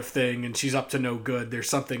sort of thing, and she's up to no good. There's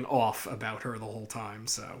something off about her the whole time.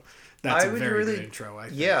 So that's a very good intro, I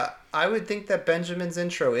think. Yeah, I would think that Benjamin's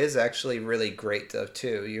intro is actually really great though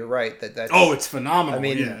too. You're right that's it's phenomenal. I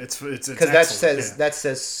mean, it's because that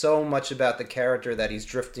says so much about the character, that he's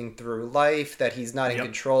drifting through life, that he's not in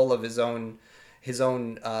control of his own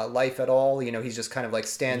life at all. He's just kind of like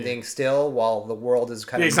standing still while the world is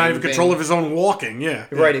kind of he's not even in control of his own walking.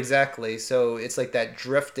 Right, exactly. So it's like that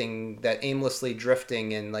drifting, that aimlessly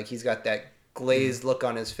drifting, and like he's got that glazed look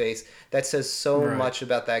on his face that says so much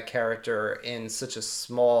about that character in such a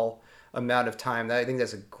small amount of time. That I think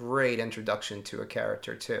that's a great introduction to a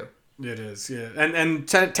character too. It is, yeah. And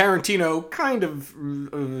Tarantino kind of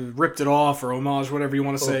ripped it off, or homage, whatever you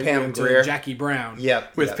want to say, to Jackie Brown.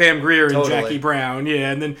 With Pam Grier and Jackie Brown,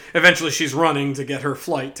 and then eventually she's running to get her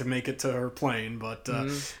flight to make it to her plane. But,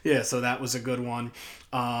 so that was a good one.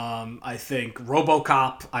 I think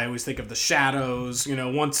RoboCop, I always think of The Shadows.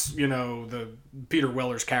 Once, the Peter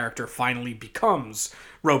Weller's character finally becomes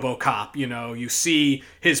RoboCop, you see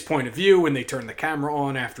his point of view when they turn the camera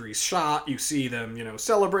on after he's shot. You see them,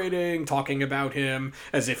 celebrating, talking about him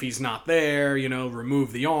as if he's not there,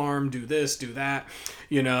 remove the arm, do this, do that,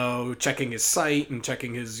 checking his sight and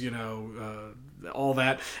checking his, all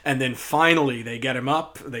that. And then finally they get him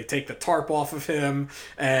up, they take the tarp off of him,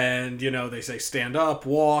 and they say stand up,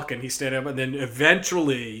 walk, and he stand up, and then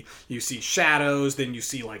eventually you see shadows, then you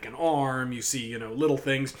see like an arm, you see little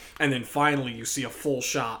things, and then finally you see a full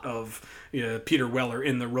shot of Peter Weller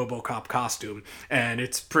in the RoboCop costume, and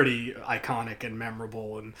it's pretty iconic and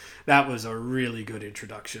memorable, and that was a really good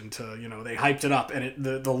introduction to they hyped it up, and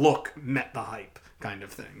the look met the hype kind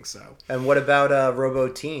of thing. So, and what about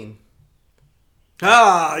Robo-Teen?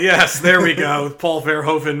 Yes, there we go. Paul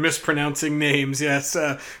Verhoeven mispronouncing names. Yes,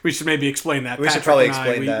 we should maybe explain that. We should probably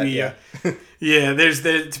explain that. Yeah, there's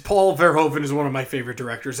Paul Verhoeven is one of my favorite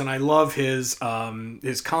directors, and I love his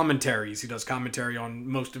commentaries. He does commentary on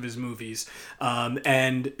most of his movies,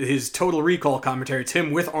 and his Total Recall commentary. It's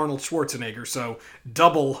him with Arnold Schwarzenegger, so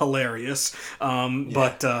double hilarious.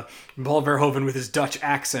 But Paul Verhoeven with his Dutch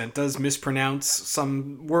accent does mispronounce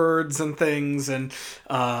some words and things, and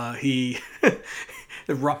he.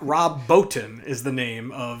 Rob Bottin is the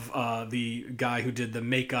name of the guy who did the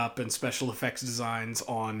makeup and special effects designs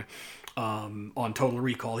on Total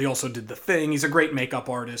Recall. He also did The Thing. He's a great makeup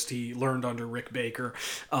artist. He learned under Rick Baker.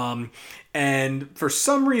 And for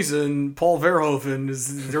some reason, Paul Verhoeven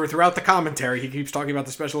is there throughout the commentary. He keeps talking about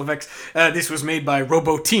the special effects. This was made by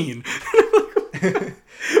Robotine. And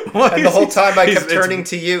the whole time I kept turning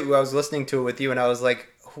to you. I was listening to it with you, and I was like,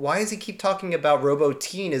 why does he keep talking about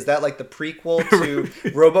Robotine? Is that like the prequel to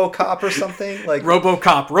RoboCop or something? Like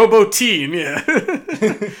RoboCop, Robotine, yeah.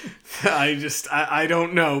 I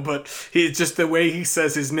don't know, but it's just the way he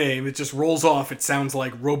says his name. It just rolls off. It sounds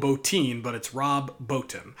like Robotine, but it's Rob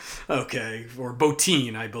Bottin. Okay, or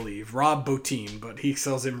Bottin, I believe. Rob Bottin, but he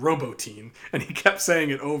sells him Robotine, and he kept saying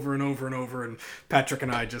it over and over and over, and Patrick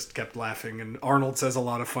and I just kept laughing, and Arnold says a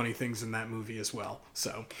lot of funny things in that movie as well,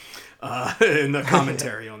 so... in the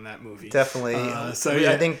commentary on that movie. Definitely.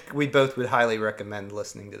 I think we both would highly recommend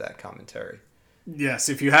listening to that commentary. Yes,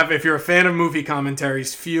 if you're a fan of movie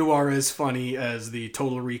commentaries, few are as funny as the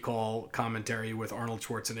Total Recall commentary with Arnold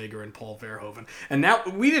Schwarzenegger and Paul Verhoeven. And now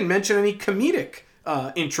we didn't mention any comedic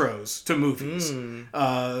intros to movies.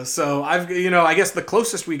 So I guess the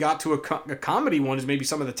closest we got to a comedy one is maybe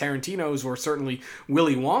some of the Tarantinos or certainly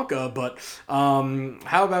Willy Wonka. But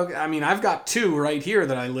how about, I've got two right here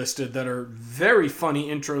that I listed that are very funny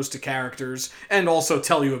intros to characters and also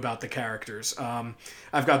tell you about the characters.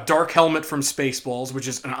 I've got Dark Helmet from Spaceballs, which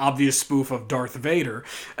is an obvious spoof of Darth Vader.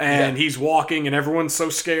 And he's walking and everyone's so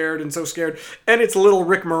scared. And it's little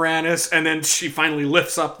Rick Moranis. And then she finally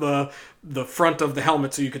lifts up the front of the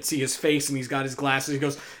helmet so you could see his face, and he's got his glasses. He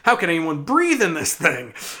goes, how can anyone breathe in this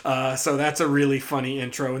thing? So that's a really funny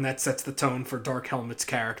intro, and that sets the tone for Dark Helmet's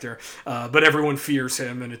character. But everyone fears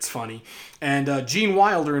him, and it's funny. And Gene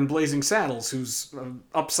Wilder in Blazing Saddles, who's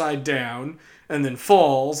upside down, and then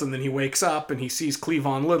falls, and then he wakes up, and he sees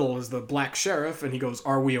Cleavon Little as the black sheriff, and he goes,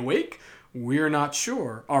 are we awake? We're not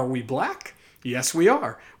sure. Are we black? Yes, we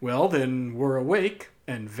are. Well, then we're awake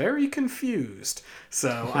and very confused.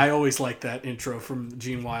 So I always like that intro from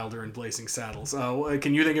Gene Wilder in Blazing Saddles.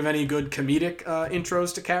 Can you think of any good comedic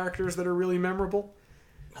intros to characters that are really memorable?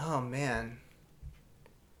 Oh, man.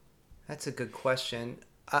 That's a good question.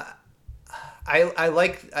 I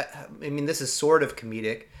like, this is sort of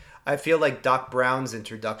comedic. I feel like Doc Brown's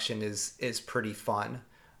introduction is pretty fun.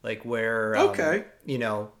 Like where,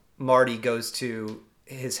 Marty goes to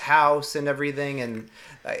his house and everything, and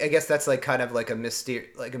I guess that's like kind of like a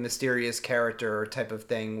mysterious character type of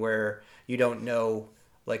thing where you don't know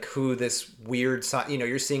like who this weird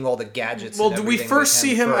you're seeing all the gadgets. Well, do we first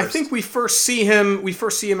see him? I think we first see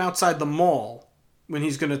him outside the mall when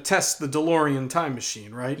he's going to test the DeLorean time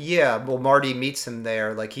machine, right? Yeah, well, Marty meets him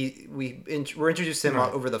there. Like we're introduced to him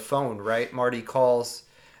over the phone, right? Marty calls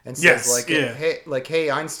and says hey,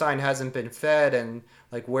 Einstein hasn't been fed, and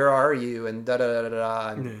like, where are you? And da-da-da-da-da.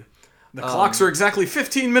 And, the clocks are exactly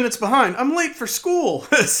 15 minutes behind. I'm late for school.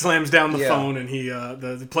 Slams down the phone, and he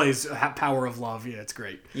plays Power of Love. Yeah, it's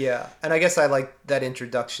great. Yeah, and I guess I like that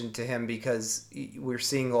introduction to him because we're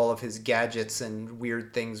seeing all of his gadgets and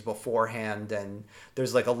weird things beforehand, and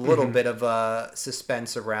there's like a little bit of a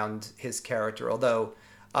suspense around his character, although...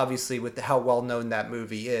 Obviously, with how well known that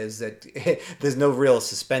movie is, that there's no real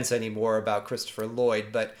suspense anymore about Christopher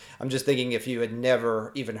Lloyd. But I'm just thinking, if you had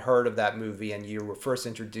never even heard of that movie and you were first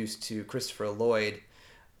introduced to Christopher Lloyd,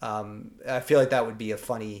 I feel like that would be a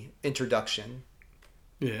funny introduction.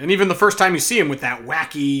 Yeah, and even the first time you see him with that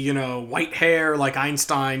wacky, white hair like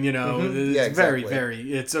Einstein, it's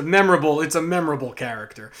very, it's a memorable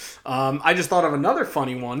character. I just thought of another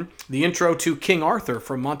funny one: the intro to King Arthur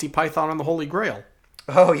from Monty Python and the Holy Grail.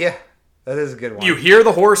 Oh, yeah. That is a good one. You hear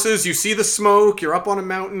the horses, you see the smoke, you're up on a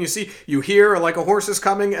mountain, you hear like a horse is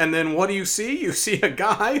coming, and then what do you see? You see a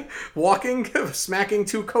guy walking, smacking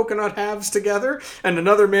two coconut halves together, and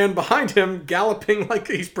another man behind him galloping like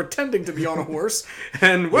he's pretending to be on a horse,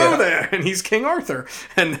 and whoa there, and he's King Arthur.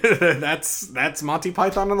 And that's Monty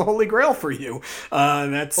Python and the Holy Grail for you. I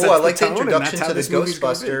like the introduction to the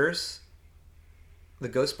Ghostbusters. The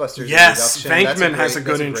Ghostbusters Yes, introduction. Venkman has a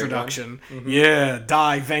good introduction. Mm-hmm. Yeah,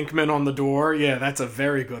 Die Venkman on the door. Yeah, that's a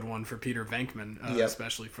very good one for Peter Venkman,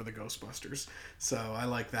 especially for the Ghostbusters. So I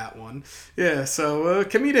like that one. Yeah, so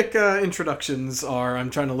comedic introductions are. I'm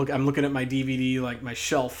looking at my DVD, like my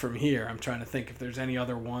shelf from here. I'm trying to think if there's any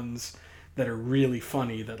other ones that are really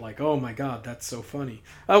funny that like, oh my god, that's so funny.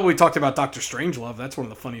 Oh, we talked about Dr. Strangelove. That's one of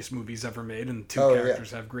the funniest movies ever made, and two characters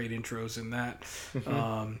have great intros in that.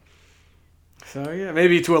 So yeah,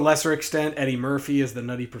 maybe to a lesser extent, Eddie Murphy is the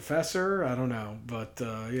Nutty Professor. I don't know, but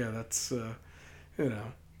that's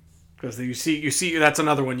because you see that's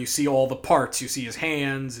another one. You see all the parts. You see his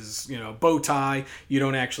hands, his bow tie. You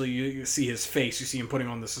don't actually you see his face. You see him putting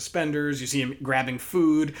on the suspenders. You see him grabbing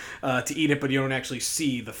food to eat it, but you don't actually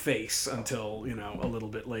see the face until a little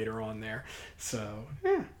bit later on there. So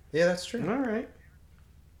yeah, that's true. All right,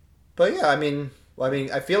 but yeah, I mean,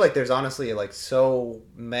 I feel like there's honestly like so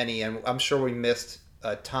many, and I'm sure we missed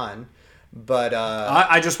a ton. But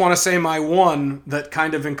I just want to say my one that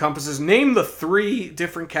kind of encompasses. Name the 3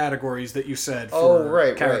 different categories that you said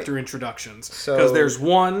for character introductions. Because there's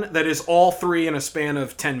one that is all 3 in a span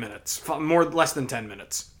of 10 minutes, less than 10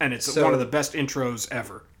 minutes, and it's one of the best intros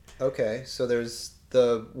ever. Okay, so there's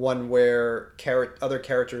the one where other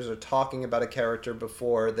characters are talking about a character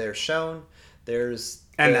before they're shown.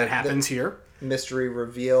 That happens here. Mystery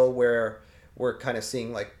reveal where we're kind of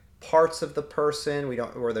seeing like parts of the person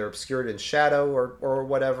where they're obscured in shadow or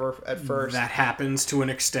whatever at first. That happens to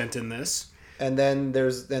an extent in this. And then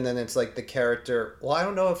it's like the character. Well, I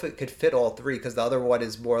don't know if it could fit all 3 because the other one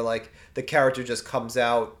is more like the character just comes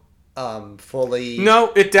out fully.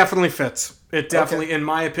 No, it definitely fits. It definitely, in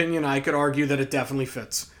my opinion, I could argue that it definitely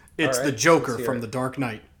fits. It's the Joker from The Dark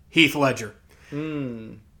Knight, Heath Ledger.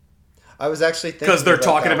 I was actually thinking because they're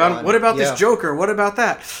talking about what about this Joker? What about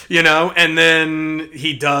that? And then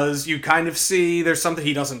he does. You kind of see there's something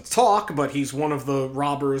he doesn't talk, but he's one of the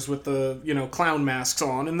robbers with the clown masks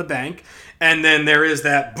on in the bank. And then there is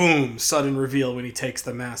that boom sudden reveal when he takes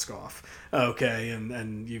the mask off. Okay,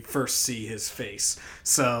 and you first see his face.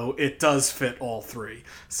 So it does fit all 3.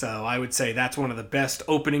 So I would say that's one of the best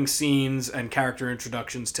opening scenes and character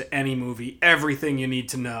introductions to any movie. Everything you need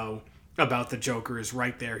to know about the Joker is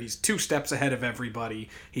right there. He's 2 steps ahead of everybody.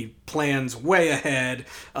 He plans way ahead.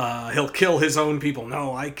 He'll kill his own people.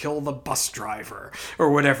 No, I kill the bus driver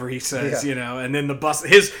or whatever he says, and then the bus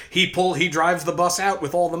he drives the bus out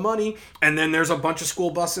with all the money, and then there's a bunch of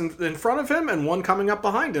school buses in front of him and one coming up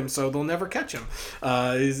behind him, so they'll never catch him.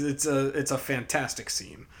 It's a fantastic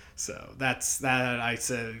scene. So that I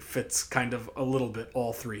said fits kind of a little bit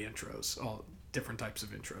all 3 intros, all different types of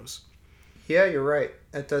intros. Yeah, you're right.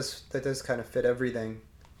 That does kind of fit everything,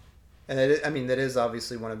 and that is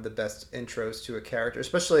obviously one of the best intros to a character.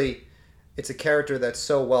 Especially, it's a character that's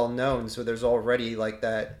so well known, so there's already like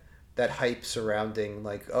that hype surrounding.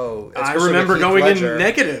 Like, I remember going in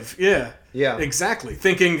negative. Yeah, exactly.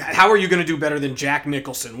 Thinking, how are you going to do better than Jack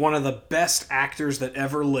Nicholson, one of the best actors that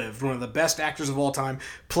ever lived, one of the best actors of all time,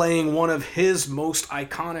 playing one of his most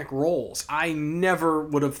iconic roles? I never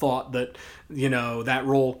would have thought that that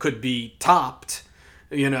role could be topped,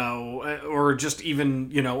 or just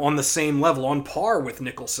even, on the same level, on par with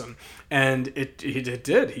Nicholson. And it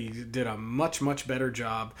did. He did a much, much better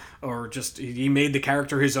job. Or just, he made the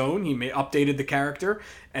character his own. He updated the character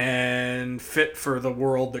and fit for the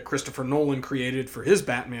world that Christopher Nolan created for his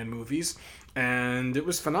Batman movies. And it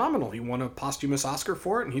was phenomenal. He won a posthumous Oscar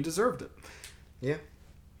for it, and he deserved it. Yeah.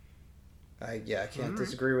 I can't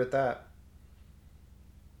disagree with that.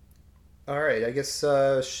 All right, I guess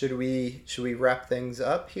should we wrap things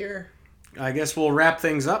up here? I guess we'll wrap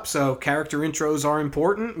things up. So character intros are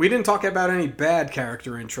important. We didn't talk about any bad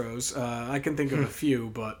character intros. I can think of a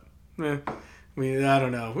few, but I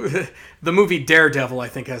don't know. The movie Daredevil, I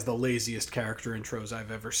think, has the laziest character intros I've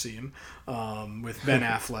ever seen, with Ben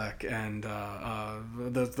Affleck and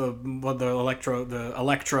the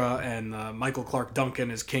Elektra and Michael Clark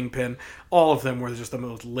Duncan as Kingpin. All of them were just the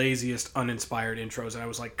most laziest, uninspired intros, and I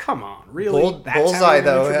was like, "Come on, really?" Bullseye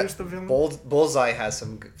though, Bullseye has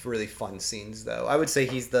some really fun scenes though. I would say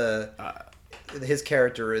his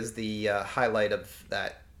character is the highlight of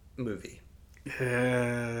that movie.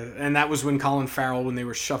 And that was when Colin Farrell, when they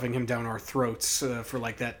were shoving him down our throats for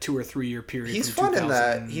like that 2 or 3 year period. He's fun in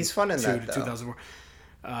that. He's fun in that, though. 2004.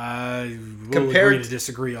 We'll agree to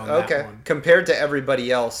disagree on that one. Compared to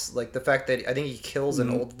everybody else, like the fact that I think he kills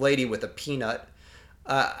an old lady with a peanut,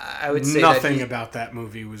 I would say nothing about that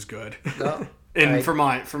movie was good. No, for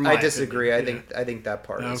my I disagree. Opinion. I think that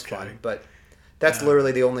part is fun, but that's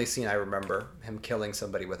literally the only scene I remember him killing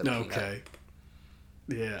somebody with a peanut.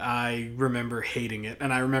 Yeah, I remember hating it,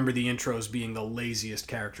 and I remember the intros being the laziest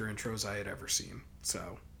character intros I had ever seen.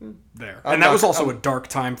 So, there. And that was also a dark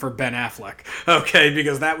time for Ben Affleck, okay,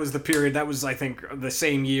 because that was the period, that was, I think, the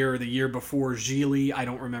same year or the year before Gigli, I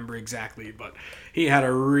don't remember exactly, but he had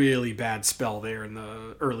a really bad spell there in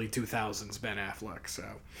the early 2000s, Ben Affleck, so.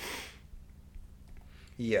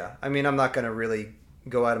 Yeah, I mean, I'm not going to really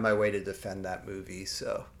go out of my way to defend that movie,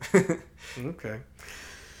 so. Okay.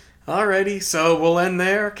 Alrighty, so we'll end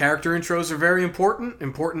there. Character intros are very important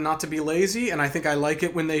not to be lazy, and I think I like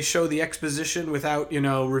it when they show the exposition without,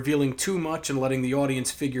 revealing too much and letting the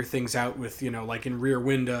audience figure things out with, like in Rear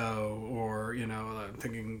Window, or, I'm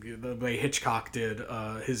thinking the way Hitchcock did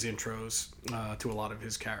his intros to a lot of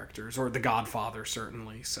his characters, or The Godfather,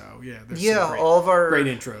 certainly. So, yeah, there's some great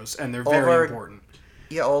intros, and they're very important.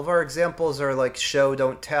 Yeah, all of our examples are like show,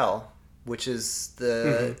 don't tell, which is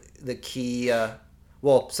the key...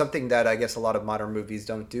 something that I guess a lot of modern movies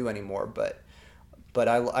don't do anymore, but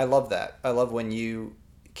I love that. I love when you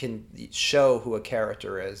can show who a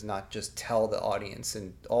character is, not just tell the audience.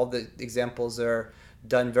 And all the examples are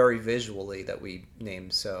done very visually that we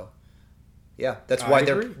named. So, yeah, that's why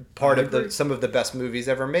they're part of some of the best movies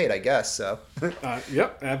ever made, I guess. So,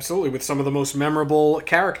 yep, absolutely, with some of the most memorable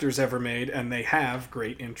characters ever made, and they have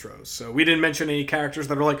great intros. So we didn't mention any characters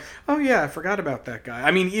that are like, oh yeah, I forgot about that guy.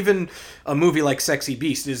 I mean, even a movie like Sexy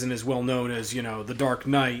Beast isn't as well known as The Dark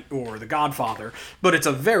Knight or The Godfather, but it's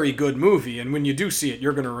a very good movie, and when you do see it,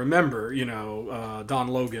 you're going to remember, Don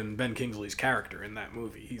Logan, Ben Kingsley's character in that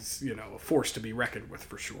movie. He's a force to be reckoned with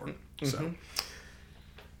for sure. Mm-hmm. So.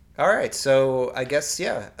 All right, so I guess,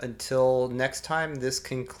 until next time, this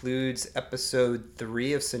concludes episode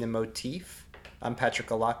 3 of Cinemotif. I'm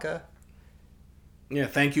Patrick Alaka. Yeah,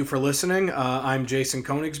 thank you for listening. I'm Jason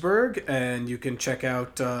Konigsberg, and you can check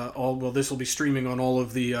out this will be streaming on all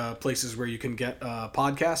of the places where you can get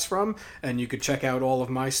podcasts from, and you could check out all of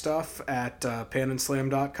my stuff at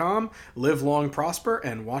panandslam.com. Live long, prosper,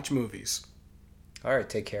 and watch movies. All right,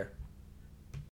 take care.